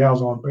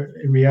VCLs on, but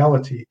in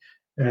reality,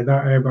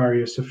 that air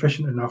barrier is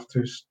sufficient enough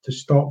to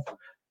stop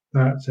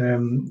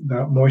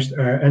that moist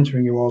air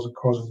entering your walls and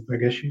causing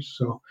big issues.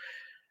 So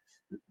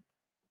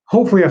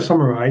hopefully I've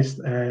summarized.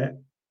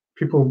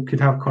 people should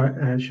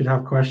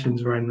have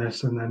questions around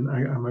this, and then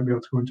I might be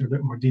able to go into a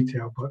bit more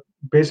detail. But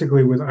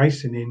basically, with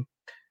Icynene,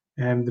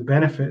 the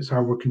benefits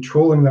are we're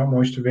controlling that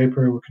moisture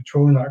vapor, we're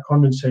controlling that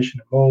condensation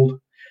and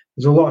mold.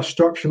 There's a lot of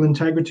structural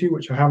integrity,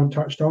 which I haven't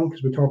touched on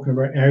because we're talking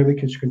about air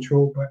leakage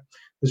control, but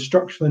the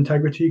structural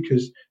integrity,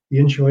 because the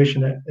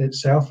insulation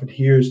itself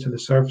adheres to the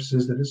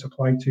surfaces that it's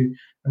applied to,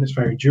 and it's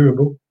very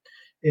durable.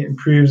 It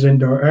improves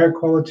indoor air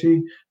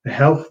quality, the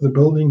health of the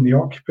building, the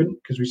occupant,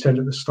 because we said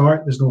at the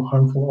start there's no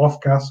harmful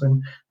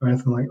off-gassing or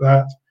anything like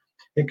that.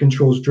 It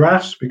controls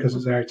drafts because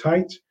it's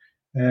airtight.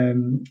 I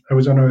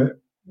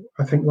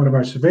think one of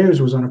our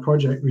surveyors was on a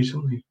project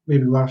recently,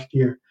 maybe last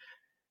year,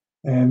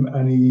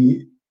 and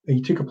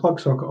he took a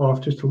plug socket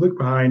off just to look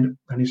behind,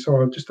 and he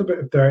saw just a bit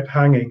of dirt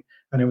hanging,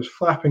 and it was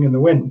flapping in the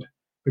wind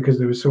because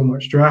there was so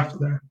much draft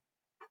there.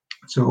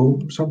 So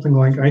something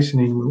like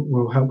Icynene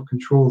will help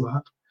control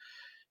that.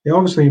 It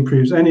obviously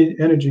improves any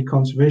energy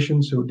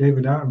conservation, so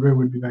David Attenborough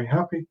would be very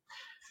happy.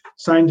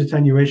 Sign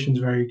attenuation is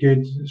very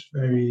good. It's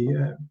very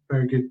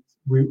good.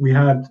 We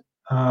had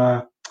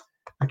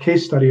a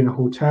case study in a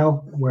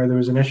hotel where there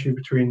was an issue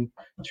between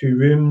two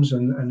rooms,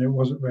 and it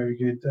wasn't very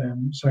good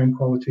sound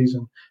qualities,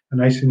 and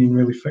Icynene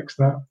really fixed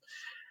that.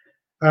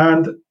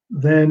 And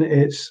then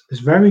it's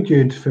very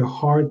good for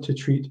hard to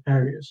treat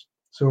areas.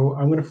 So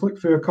I'm going to flick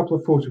through a couple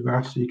of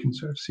photographs so you can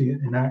sort of see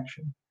it in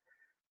action.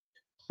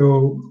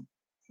 So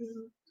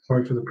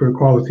sorry for the poor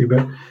quality,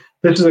 but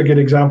this is a good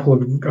example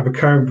of a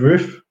curved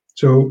roof.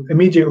 So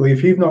immediately,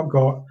 if you've not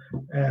got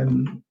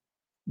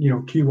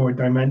cuboid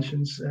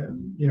dimensions,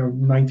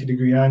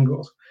 90-degree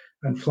angles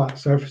and flat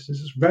surfaces,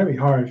 it's very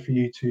hard for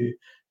you to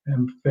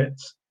fit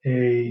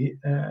a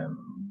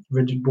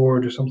rigid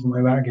board or something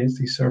like that against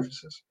these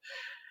surfaces.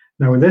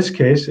 Now, in this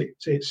case,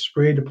 it's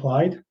sprayed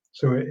applied,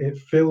 so it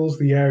fills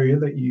the area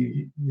that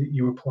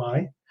you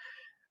apply.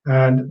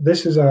 And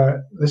this is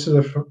a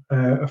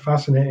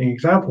fascinating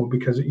example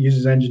because it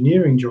uses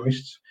engineering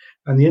joists,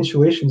 and the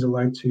insulation is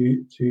allowed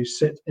to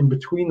sit in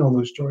between all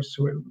those joists,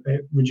 so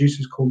it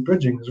reduces cold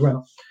bridging as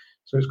well.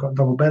 So it's got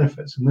double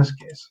benefits in this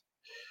case.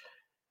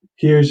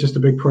 Here's just a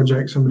big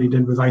project somebody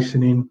did with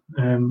Icynene.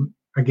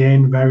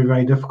 Again, very,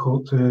 very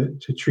difficult to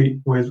treat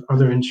with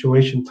other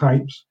insulation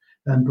types,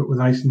 but with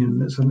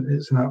Icynene,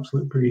 it's an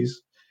absolute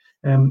breeze.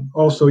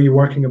 Also, you're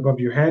working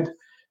above your head.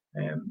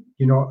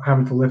 You're not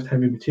having to lift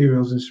heavy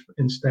materials.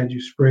 Instead,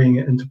 you're spraying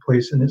it into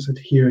place and it's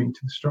adhering to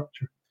the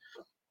structure.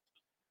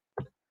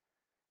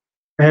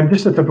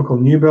 Just a typical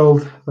new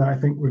build that I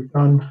think we've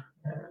done,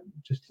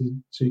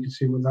 so you can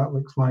see what that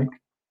looks like.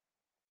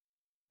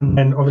 And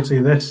then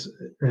obviously this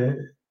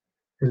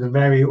is a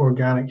very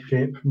organic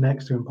shape,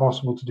 next to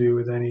impossible to do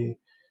with any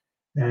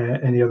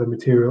other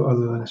material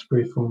other than a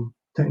spray foam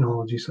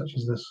technology such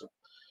as this.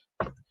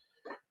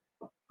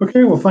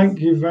 Okay, well, thank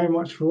you very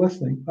much for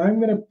listening. I'm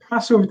going to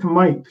pass over to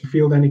Mike to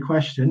field any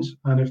questions,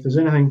 and if there's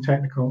anything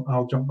technical,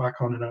 I'll jump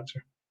back on and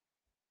answer.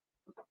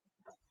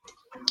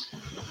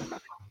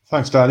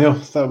 Thanks, Daniel.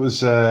 That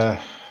was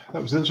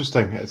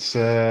interesting.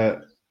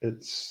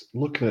 It's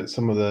looking at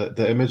some of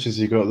the images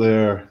you got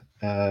there.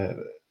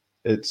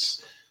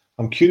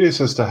 I'm curious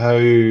as to how,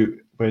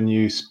 when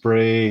you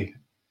spray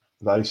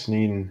the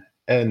Icynene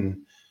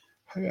in,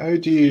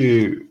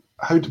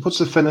 what's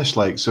the finish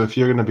like? So if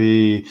you're going to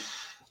be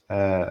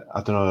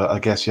I don't know, I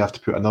guess you have to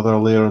put another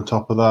layer on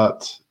top of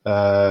that,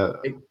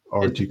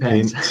 or do you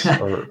paint?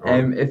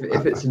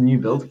 If it's a new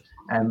build,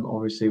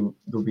 obviously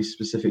there'll be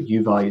specific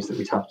U values that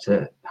we'd have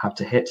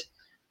to hit.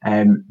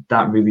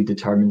 That really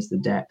determines the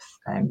depth.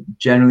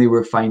 Generally,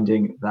 we're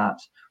finding that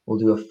we'll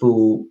do a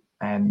full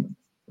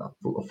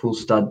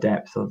stud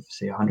depth of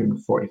say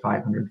 145,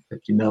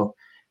 150 mil,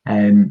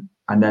 and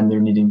then they're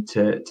needing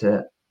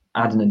to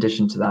add in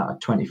addition to that a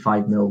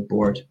 25 mil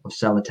board of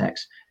Celotex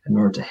in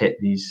order to hit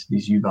these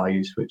U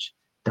values, which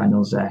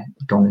Daniel's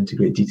gone into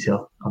great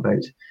detail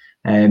about.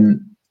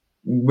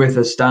 With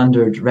a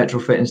standard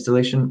retrofit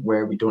installation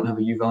where we don't have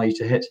a U value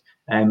to hit,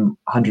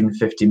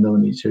 150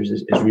 millimeters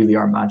is really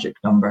our magic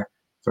number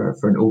for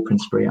an open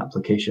spray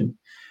application.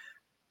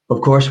 Of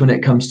course, when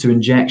it comes to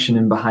injection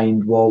in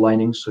behind wall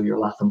linings, so your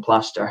lath and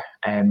plaster,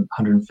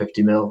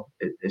 150 mil,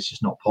 it's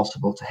just not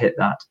possible to hit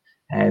that.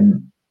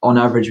 On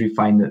average, we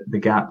find that the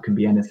gap can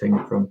be anything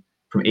from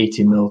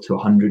 80 mil to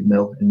 100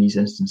 mil in these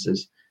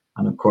instances.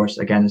 And of course,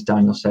 again, as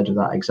Daniel said with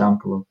that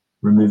example of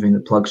removing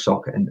the plug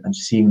socket and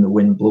seeing the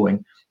wind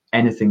blowing,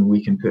 anything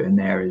we can put in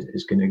there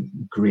is going to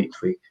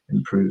greatly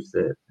improve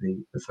the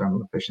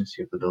thermal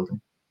efficiency of the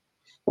building.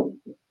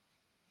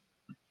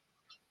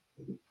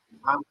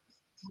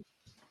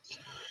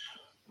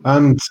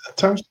 And in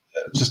terms,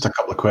 just a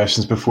couple of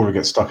questions before we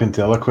get stuck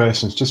into other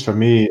questions. Just for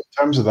me, in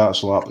terms of the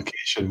actual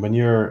application,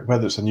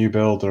 whether it's a new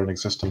build or an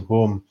existing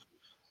home,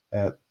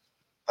 that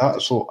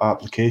actual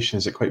application,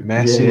 is it quite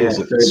messy? Yeah, is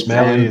it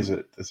smelly? Is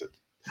it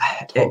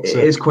It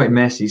is quite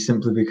messy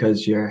simply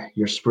because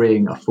you're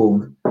spraying a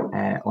foam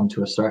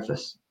onto a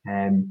surface.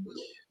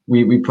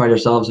 We pride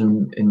ourselves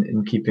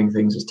in keeping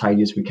things as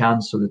tidy as we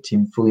can, so the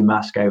team fully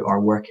mask out our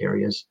work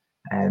areas.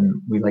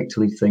 We like to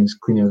leave things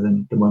cleaner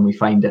than when we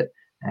find it.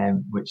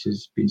 which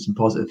has been some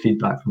positive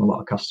feedback from a lot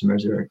of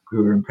customers who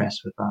are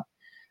impressed with that.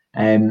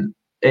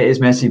 It is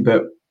messy,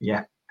 but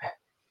yeah,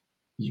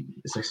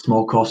 it's a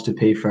small cost to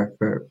pay for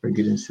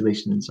good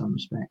installation in some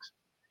respects.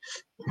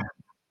 Yeah.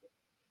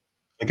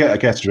 I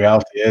guess the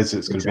reality is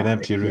it's going to be an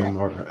empty room,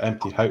 yeah. or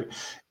empty house.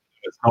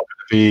 It's not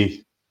going to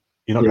be,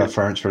 you're not going to have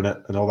furniture in it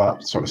and all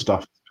that sort of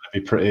stuff.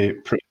 It's going to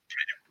be pretty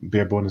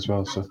bare bone as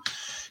well. So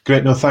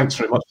great. No, thanks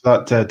very much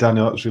for that,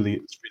 Daniel. That was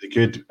really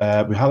good.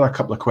 We had a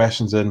couple of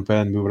questions in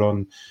when we were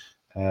on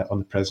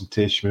the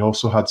presentation. We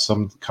also had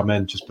some come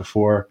in just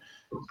before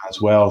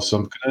as well. So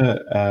I'm going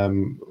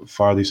to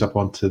fire these up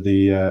onto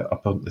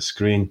the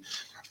screen.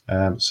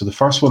 So the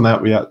first one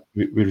that we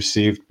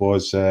received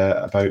was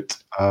about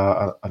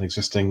an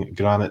existing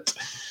granite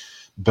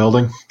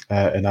building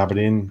in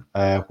Aberdeen.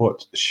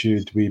 What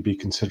should we be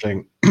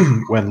considering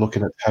when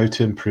looking at how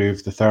to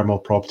improve the thermal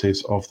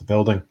properties of the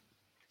building?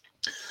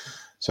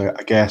 So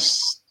I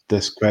guess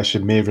this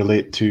question may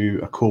relate to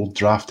a cold,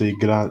 drafty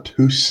granite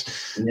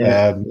house.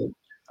 Yeah.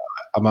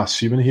 I'm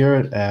assuming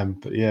here,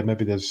 but yeah,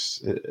 maybe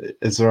is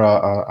there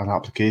an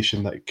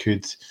application that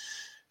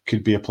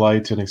could be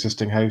applied to an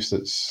existing house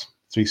that's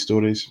 3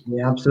 stories?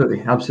 Yeah,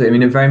 absolutely. I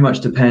mean, it very much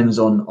depends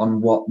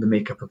on what the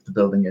makeup of the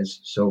building is.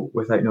 So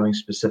without knowing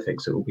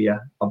specifics, it will be a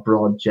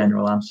broad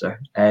general answer.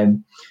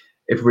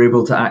 If we're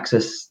able to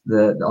access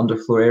the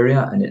underfloor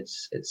area and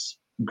it's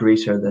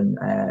greater than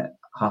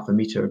half a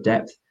metre of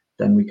depth,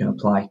 then we can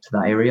apply to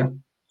that area.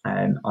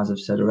 As I've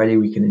said already,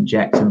 we can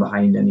inject in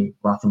behind any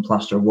lath and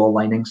plaster wall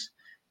linings.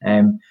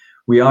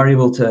 We are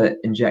able to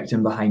inject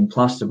in behind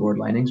plasterboard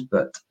linings,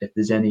 but if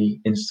there's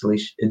any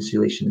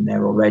insulation in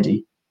there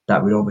already,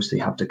 that would obviously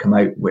have to come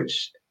out,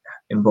 which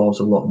involves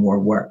a lot more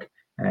work.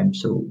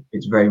 So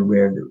it's very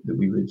rare that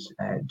we would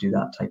do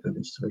that type of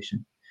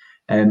installation.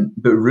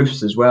 But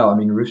roofs as well. I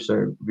mean, roofs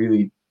are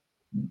really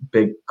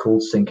big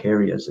cold sink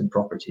areas in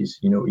properties.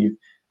 You know,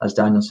 as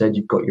Daniel said,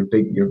 you've got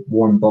your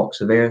warm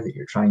box of air that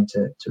you're trying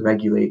to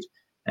regulate,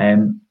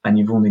 and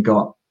you've only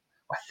got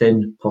a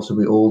thin,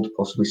 possibly old,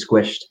 possibly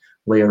squished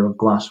layer of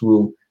glass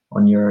wool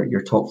on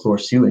your top floor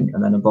ceiling,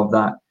 and then above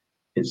that,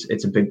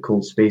 it's a big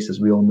cold space, as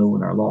we all know,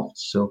 in our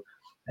lofts. So,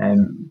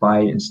 by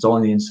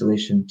installing the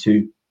insulation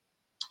to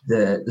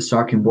the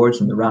sarking boards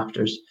and the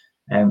rafters,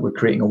 we're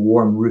creating a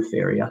warm roof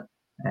area,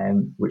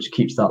 which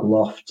keeps that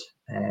loft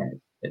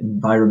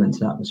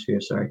environment and atmosphere,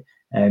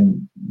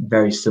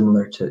 very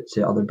similar to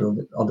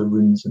other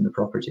rooms in the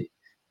property.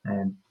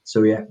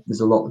 So yeah,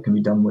 there's a lot that can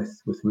be done with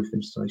roof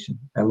installation,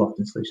 loft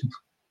installations.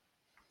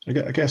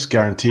 I guess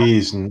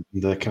guarantees and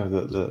the kind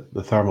of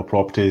the thermal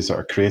properties that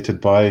are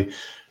created by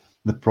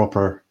the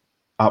proper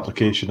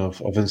application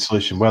of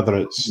insulation, whether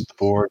it's the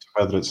board,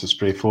 whether it's a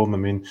spray foam. I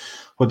mean,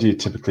 what do you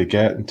typically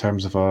get in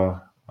terms of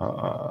a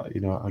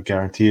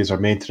guarantee? Is there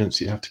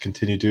maintenance you have to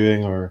continue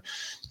doing, or?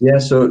 Yeah,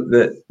 so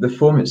the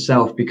foam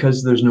itself,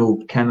 because there's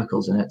no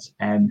chemicals in it,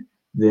 and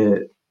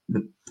the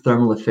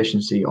thermal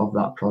efficiency of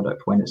that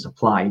product when it's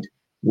applied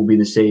will be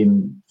the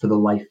same for the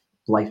life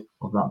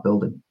of that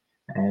building.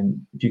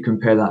 And if you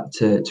compare that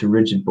to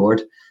rigid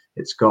board,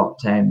 it's got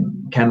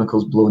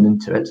chemicals blown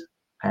into it.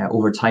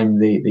 Over time,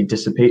 they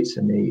dissipate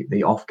and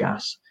they off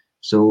gas.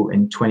 So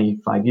in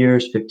 25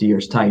 years, 50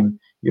 years time,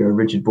 your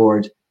rigid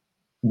board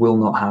will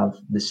not have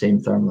the same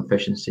thermal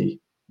efficiency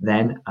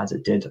then as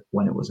it did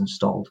when it was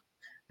installed.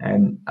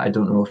 And I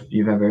don't know if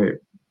you've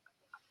ever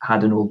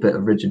had an old bit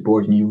of rigid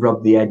board and you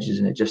rub the edges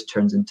and it just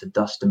turns into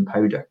dust and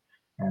powder.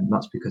 And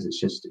that's because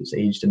it's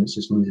aged and it's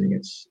just losing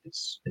its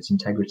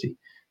integrity.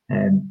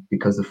 And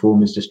because the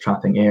foam is just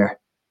trapping air,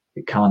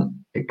 it can't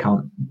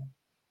become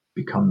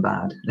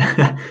bad,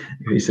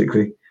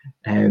 basically.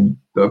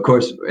 But of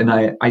course, in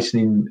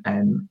Icynene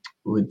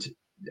we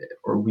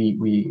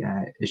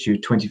issue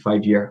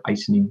 25-year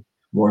Icynene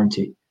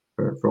warranty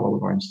for all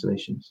of our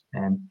installations.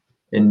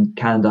 In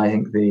Canada, I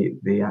think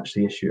they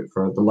actually issue it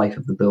for the life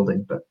of the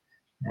building, but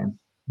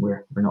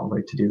we're not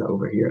allowed to do that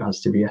over here. It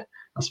has to be a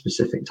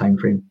specific time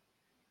frame.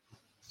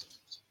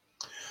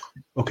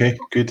 Okay,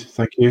 good,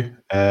 thank you.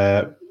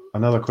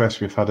 Another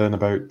question we've had in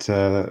about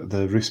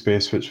the roof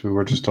space, which we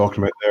were just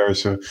talking about there.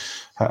 So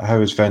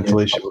how is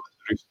ventilation with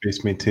the roof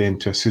space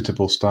maintained to a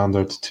suitable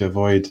standard to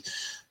avoid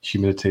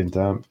humidity and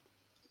damp?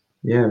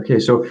 Yeah, okay,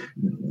 so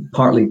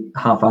partly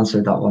half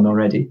answered that one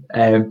already.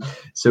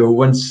 So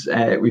once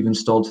we've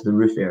installed to the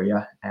roof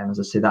area, as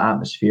I say, that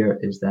atmosphere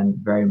is then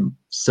very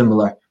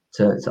similar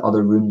to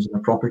other rooms in the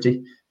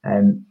property.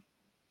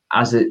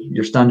 As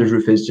your standard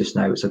roof is just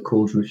now, it's a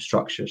cold roof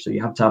structure, so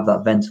you have to have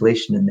that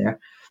ventilation in there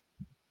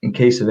in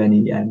case of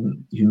any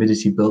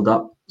humidity build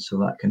up, so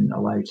that can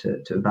allow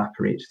to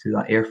evaporate through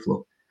that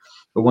airflow.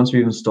 But once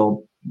we've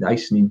installed the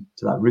Icynene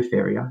to that roof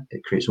area,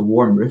 it creates a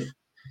warm roof,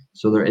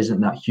 so there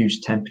isn't that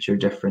huge temperature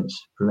difference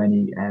for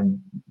any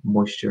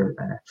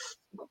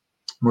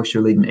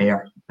moisture-laden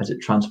air as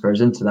it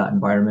transfers into that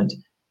environment.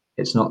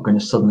 It's not going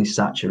to suddenly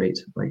saturate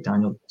like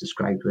Daniel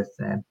described with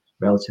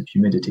relative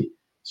humidity.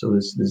 So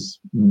there's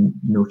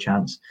no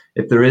chance.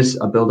 If there is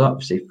a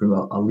build-up, say from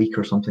a leak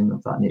or something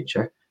of that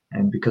nature,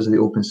 and because of the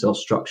open cell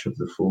structure of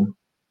the foam,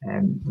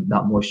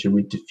 that moisture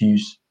would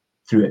diffuse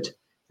through it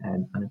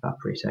and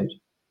evaporate out.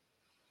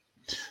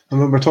 And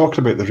when we're talking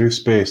about the roof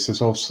space,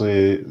 there's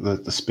obviously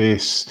the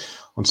space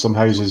on some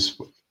houses,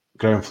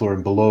 ground floor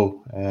and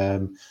below,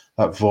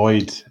 that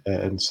void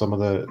in some of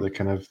the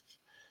kind of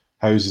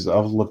houses that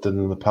I've lived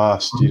in the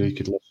past. You know, you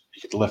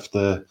could lift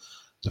the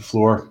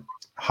floor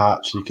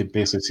hatch, you could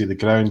basically see the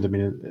ground. I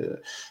mean,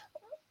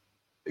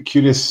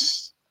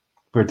 curious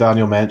where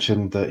Daniel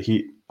mentioned that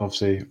heat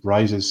obviously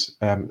rises.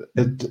 Do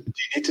you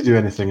need to do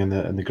anything in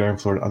the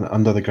ground floor,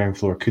 under the ground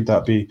floor? Could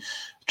that be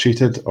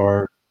treated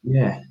or?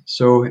 Yeah,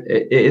 so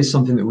it is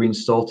something that we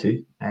install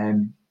to.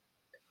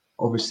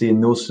 Obviously,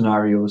 in those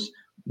scenarios,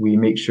 we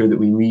make sure that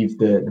we leave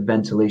the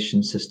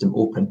ventilation system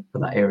open for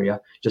that area,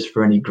 just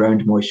for any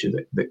ground moisture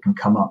that can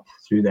come up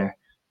through there.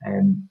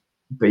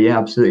 But yeah,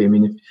 absolutely. I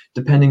mean,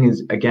 depending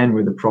is again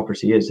where the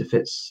property is, if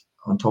it's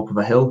on top of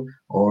a hill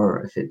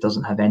or if it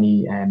doesn't have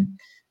any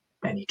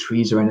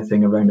trees or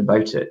anything around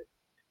about it,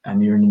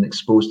 and you're in an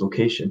exposed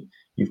location,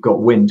 you've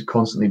got wind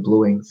constantly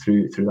blowing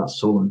through that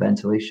solar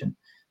ventilation.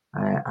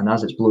 And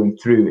as it's blowing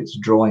through, it's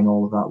drawing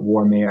all of that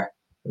warm air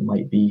that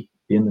might be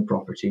in the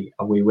property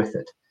away with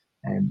it.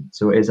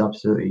 So it is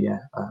absolutely, a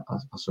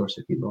source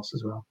of heat loss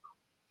as well.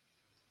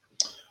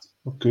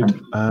 Oh,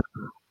 good.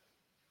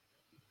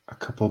 A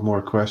couple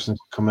more questions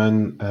come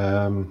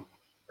in.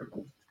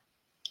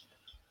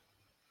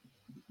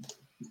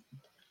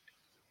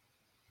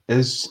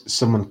 Is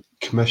someone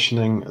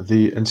commissioning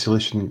the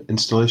installation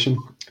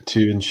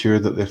to ensure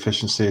that the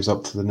efficiency is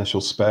up to the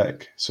initial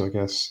spec? So I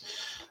guess,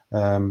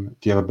 do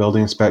you have a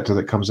building inspector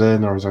that comes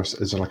in, or is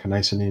there like an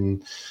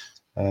Icynene?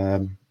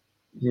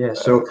 Yeah.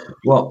 So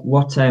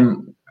what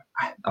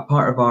a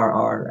part of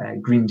our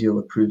Green Deal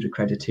approved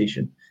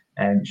accreditation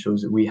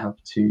shows that we have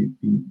to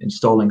be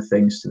installing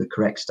things to the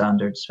correct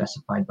standards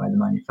specified by the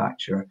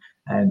manufacturer,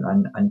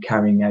 and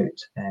carrying out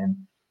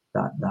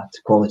that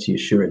quality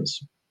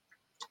assurance.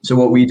 So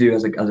what we do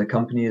as a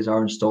company is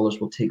our installers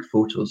will take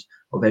photos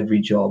of every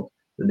job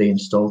that they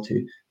install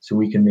to, so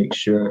we can make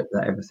sure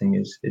that everything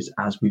is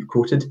as we've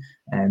quoted,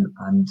 and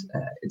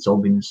it's all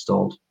been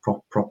installed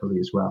properly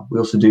as well. We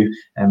also do,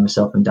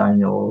 myself and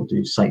Daniel will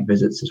do site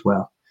visits as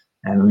well,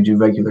 and we do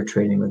regular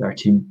training with our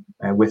team,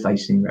 with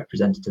Icynene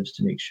representatives,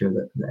 to make sure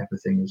that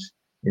everything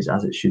is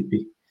as it should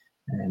be.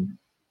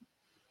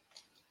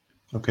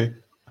 Okay.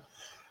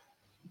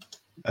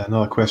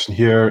 Another question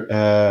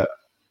here.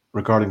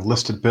 Regarding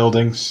listed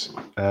buildings,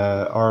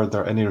 are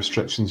there any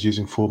restrictions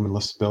using foam in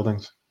listed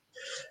buildings?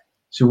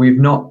 So we've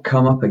not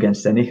come up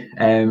against any.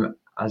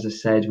 As I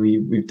said,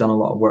 we've done a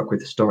lot of work with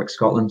Historic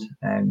Scotland,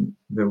 and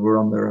we're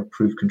on their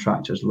approved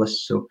contractors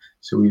list, so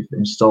we've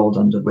installed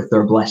with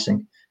their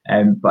blessing.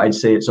 But I'd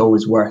say it's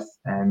always worth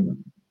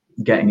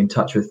getting in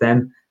touch with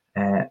them,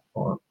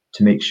 or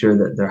to make sure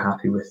that they're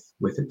happy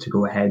with it to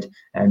go ahead.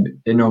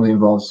 It normally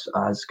involves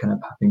us kind of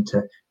having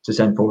to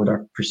send forward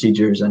our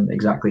procedures and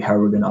exactly how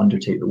we're going to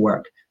undertake the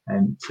work,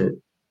 and to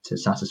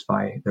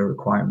satisfy their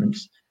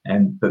requirements.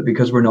 But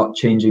because we're not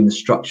changing the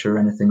structure or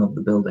anything of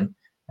the building,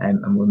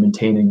 and we're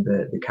maintaining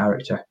the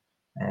character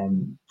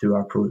through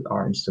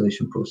our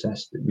installation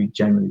process, that we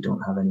generally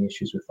don't have any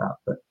issues with that.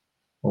 But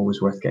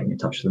always worth getting in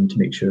touch with them to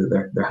make sure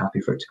that they're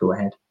happy for it to go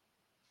ahead.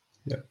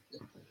 Yeah.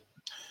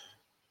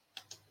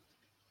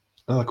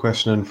 Another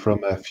question in from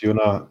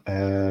Fiona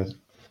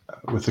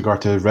with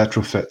regard to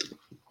retrofit.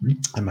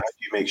 How do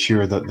you make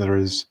sure that there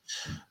is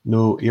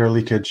no air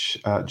leakage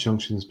at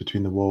junctions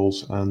between the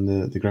walls and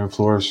the ground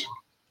floors?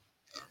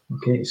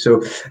 Okay,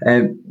 so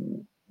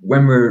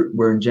when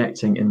we're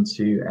injecting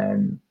into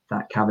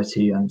that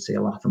cavity and say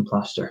a lath and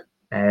plaster,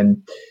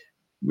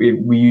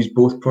 we use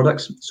both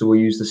products. So we'll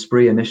use the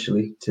spray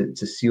initially to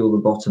seal the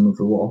bottom of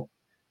the wall,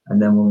 and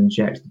then we'll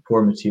inject the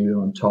pour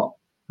material on top,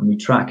 and we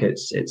track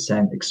its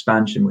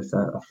expansion with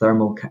a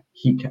thermal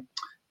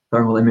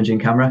imaging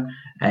camera.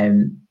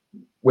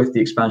 With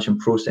the expansion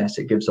process,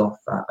 it gives off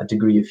a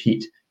degree of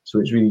heat, so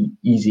it's really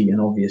easy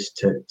and obvious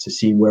to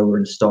see where we're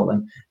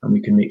installing, and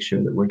we can make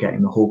sure that we're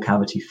getting the whole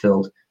cavity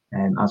filled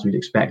as we'd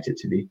expect it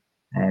to be.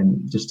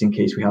 Just in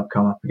case we have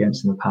come up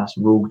against in the past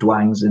rogue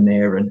dwangs in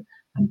there and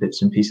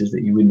bits and pieces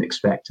that you wouldn't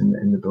expect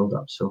in the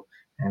build-up. So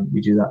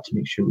we do that to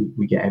make sure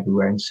we get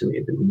everywhere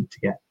insulated that we need to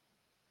get.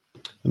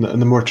 And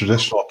the more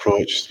traditional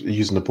approach,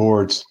 using the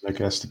boards, I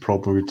guess the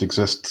problem would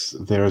exist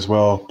there as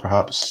well,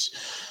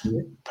 perhaps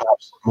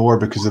more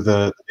because of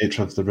the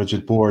nature of the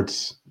rigid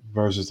boards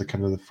versus the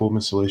kind of the foam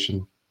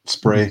insulation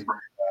spray.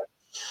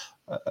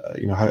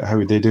 How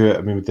would they do it?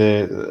 I mean, would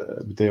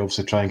they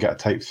obviously try and get a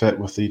tight fit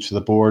with each of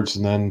the boards,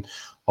 and then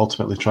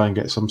ultimately try and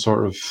get some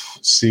sort of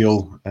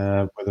seal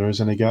where there is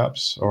any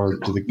gaps, or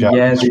do the gaps?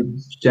 Yeah, they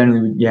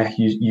generally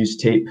use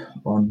tape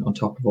on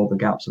top of all the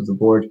gaps of the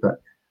board, but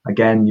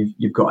again,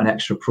 you've got an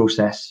extra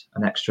process,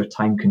 an extra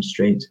time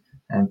constraint,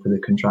 for the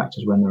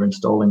contractors when they're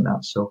installing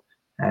that. So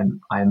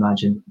I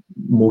imagine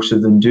most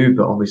of them do,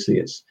 but obviously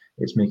it's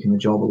making the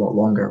job a lot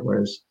longer.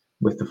 Whereas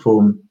with the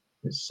foam,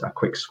 it's a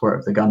quick squirt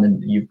of the gun,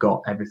 and you've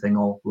got everything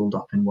all rolled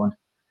up in one.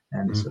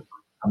 And it's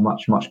a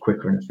much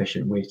quicker and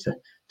efficient way to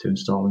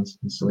install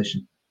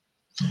installation.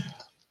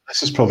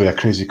 This is probably a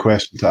crazy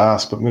question to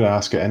ask, but I'm going to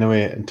ask it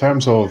anyway. In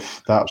terms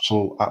of the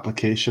actual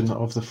application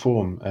of the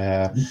foam,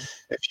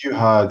 if you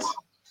had,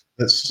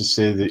 let's just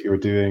say that you're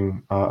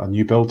doing a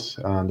new build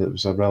and it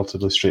was a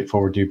relatively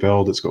straightforward new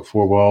build. It's got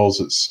 4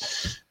 walls.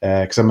 It's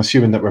because I'm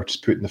assuming that we're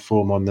just putting the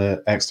foam on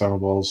the external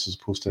walls as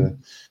opposed to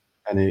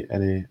any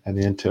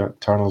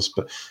internals.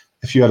 But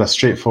if you had a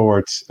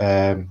straightforward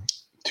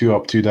 2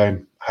 up, 2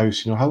 down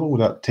house, how long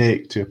would that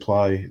take to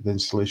apply the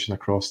installation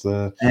across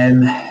the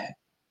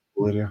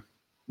whole area?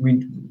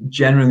 We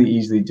generally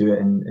easily do it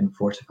in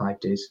 4 to 5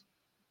 days.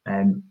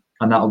 And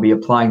that'll be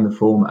applying the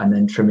foam and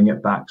then trimming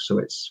it back so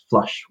it's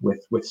flush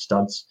with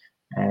studs.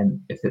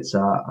 And if it's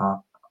a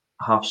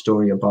half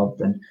story above,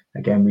 then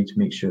again, we need to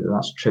make sure that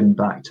that's trimmed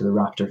back to the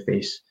rafter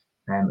face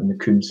and the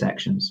coombe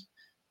sections.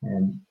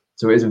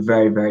 So it is a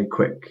very, very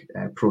quick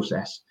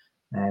process.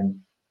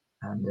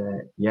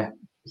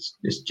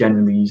 It's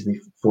generally easily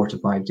 4 to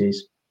 5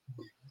 days.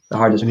 The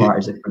hardest part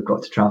is if we've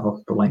got to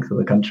travel the length of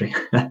the country.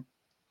 Of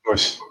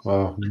course.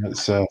 Well,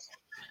 it's it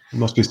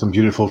must be some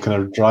beautiful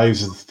kind of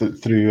drives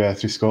through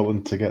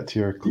Scotland to get to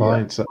your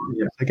clients.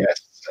 Yeah. I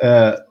guess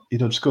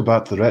just go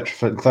back to the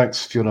retrofit. And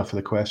thanks, Fiona, for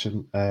the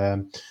question.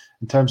 In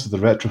terms of the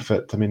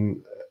retrofit, I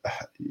mean,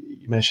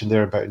 you mentioned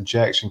there about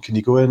injection. Can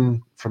you go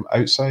in from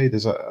outside?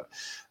 Is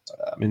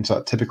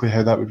that typically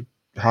how that would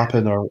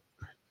happen, or?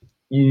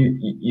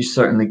 You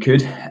certainly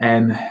could.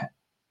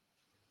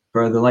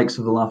 For the likes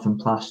of the lath and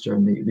plaster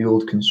and the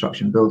old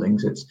construction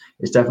buildings, it's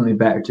definitely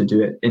better to do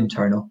it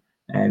internal,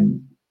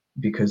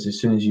 because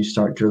as soon as you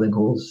start drilling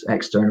holes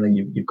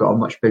externally, you've got a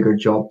much bigger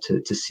job to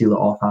seal it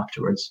off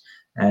afterwards.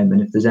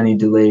 And if there's any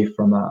delay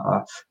from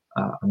a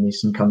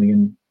mason coming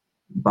in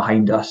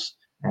behind us,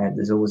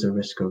 there's always a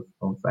risk of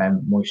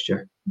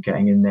moisture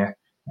getting in there,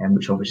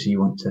 which obviously you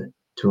want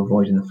to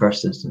avoid in the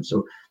first instance.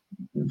 So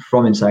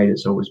from inside,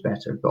 it's always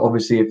better. But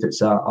obviously, if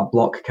it's a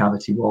block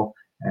cavity wall,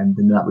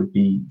 then that would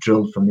be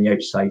drilled from the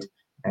outside,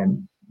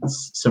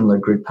 similar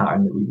grid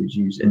pattern that we would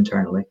use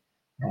internally.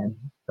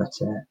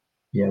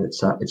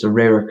 It's a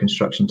rarer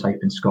construction type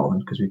in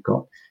Scotland because we've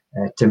got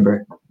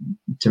timber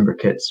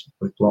kits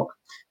with block,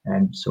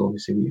 and so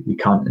obviously we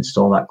can't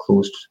install that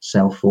closed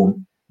cell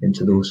foam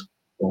into those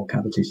wall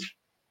cavities.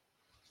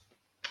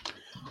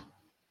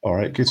 All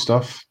right, good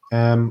stuff.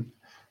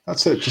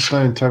 That's it just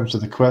now in terms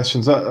of the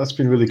questions. That's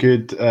been really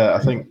good. I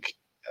think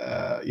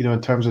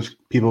in terms of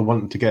people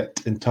wanting to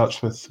get in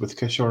touch with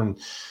Kishorn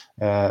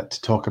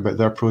to talk about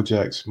their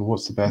projects,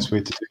 what's the best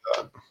way to do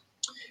that?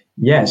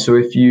 Yeah, so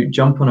if you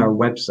jump on our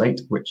website,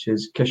 which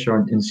is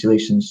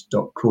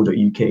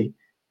kishorninsulations.co.uk,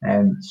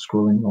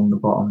 scrolling along the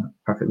bottom,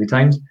 perfectly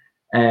timed,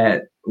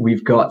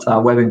 we've got a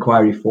web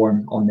inquiry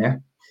form on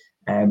there.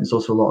 There's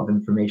also a lot of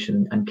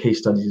information and case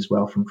studies as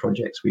well from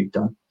projects we've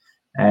done.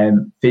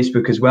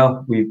 Facebook as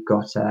well, we've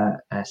got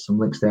some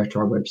links there to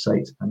our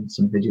website and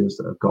some videos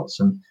that have got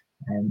some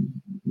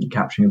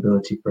capturing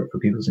ability for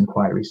people's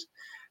inquiries.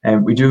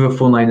 We do have a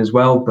phone line as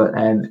well, but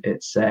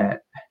it's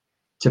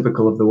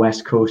typical of the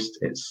West Coast.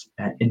 It's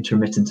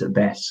intermittent at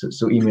best,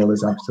 so email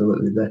is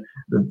absolutely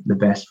the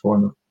best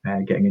form of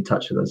getting in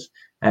touch with us.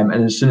 And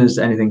as soon as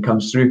anything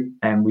comes through,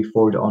 we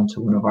forward it on to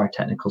one of our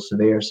technical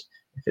surveyors,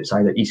 if it's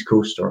either East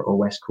Coast or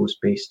West Coast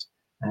based,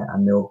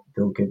 and they'll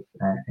give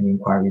any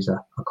inquiries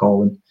a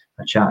call and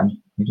a chat, and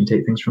we can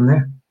take things from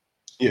there.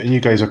 Yeah, and you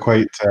guys are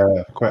quite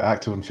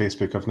active on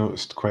Facebook. I've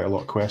noticed quite a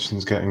lot of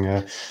questions getting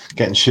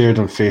shared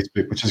on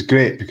Facebook, which is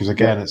great because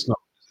again, it's not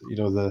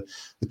the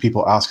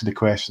people asking the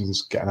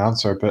questions get an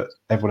answer, but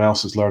everyone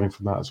else is learning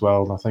from that as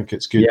well. And I think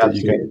it's good that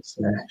you guys.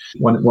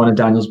 One of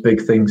Daniel's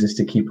big things is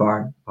to keep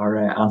our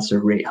answer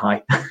rate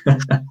high.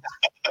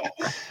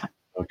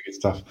 Oh, good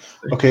stuff.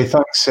 Okay,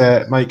 thanks,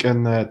 Mike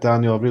and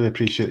Daniel. I really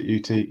appreciate you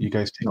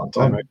guys taking the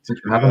time out.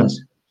 Thanks for having us.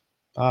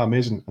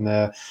 Amazing.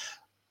 And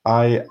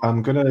I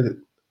am going to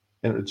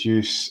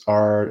introduce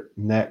our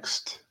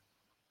next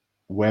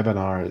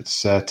webinar.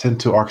 It's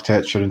Tinto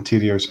Architecture,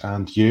 Interiors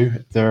and You.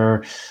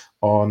 They're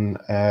on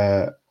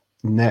it's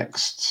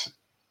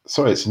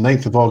the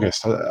 9th of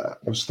August. I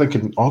was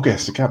thinking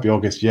August. It can't be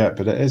August yet,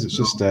 but it is. It's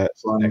just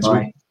next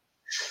week.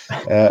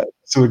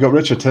 So we've got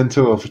Richard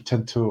Tinto of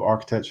Tinto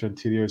Architecture,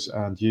 Interiors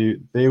and You.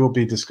 They will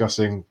be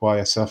discussing why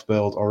a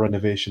self-build or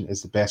renovation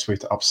is the best way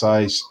to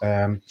upsize.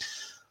 I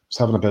was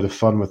having a bit of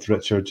fun with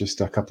Richard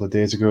just a couple of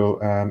days ago.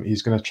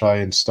 He's going to try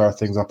and stir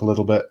things up a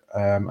little bit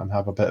and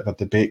have a bit of a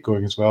debate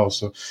going as well.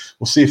 So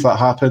we'll see if that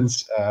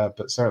happens,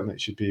 but certainly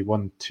it should be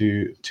one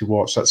to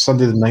watch. That's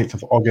Sunday the 9th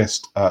of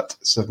August at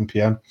 7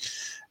 p.m.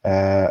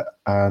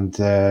 I'm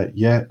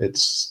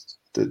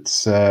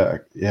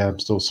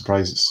still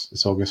surprised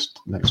it's August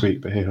next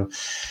week, but hey ho.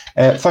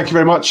 Thank you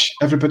very much,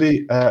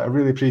 everybody. I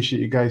really appreciate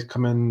you guys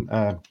coming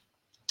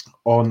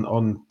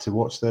on to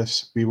watch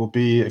this. We will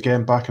be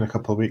again back in a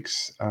couple of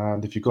weeks,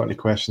 and if you've got any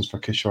questions for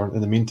Kishorn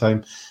in the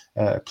meantime,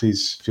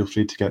 please feel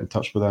free to get in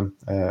touch with them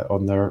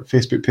on their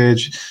Facebook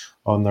page,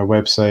 on their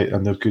website,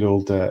 and their good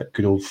old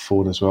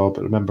phone as well.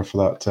 But remember for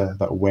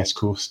that West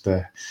Coast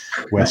flag.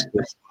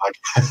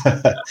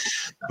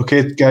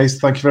 Okay, guys,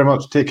 thank you very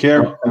much. Take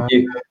care. Thank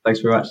you.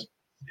 Thanks very much.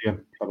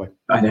 again. Bye-bye.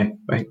 Bye now.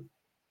 Bye.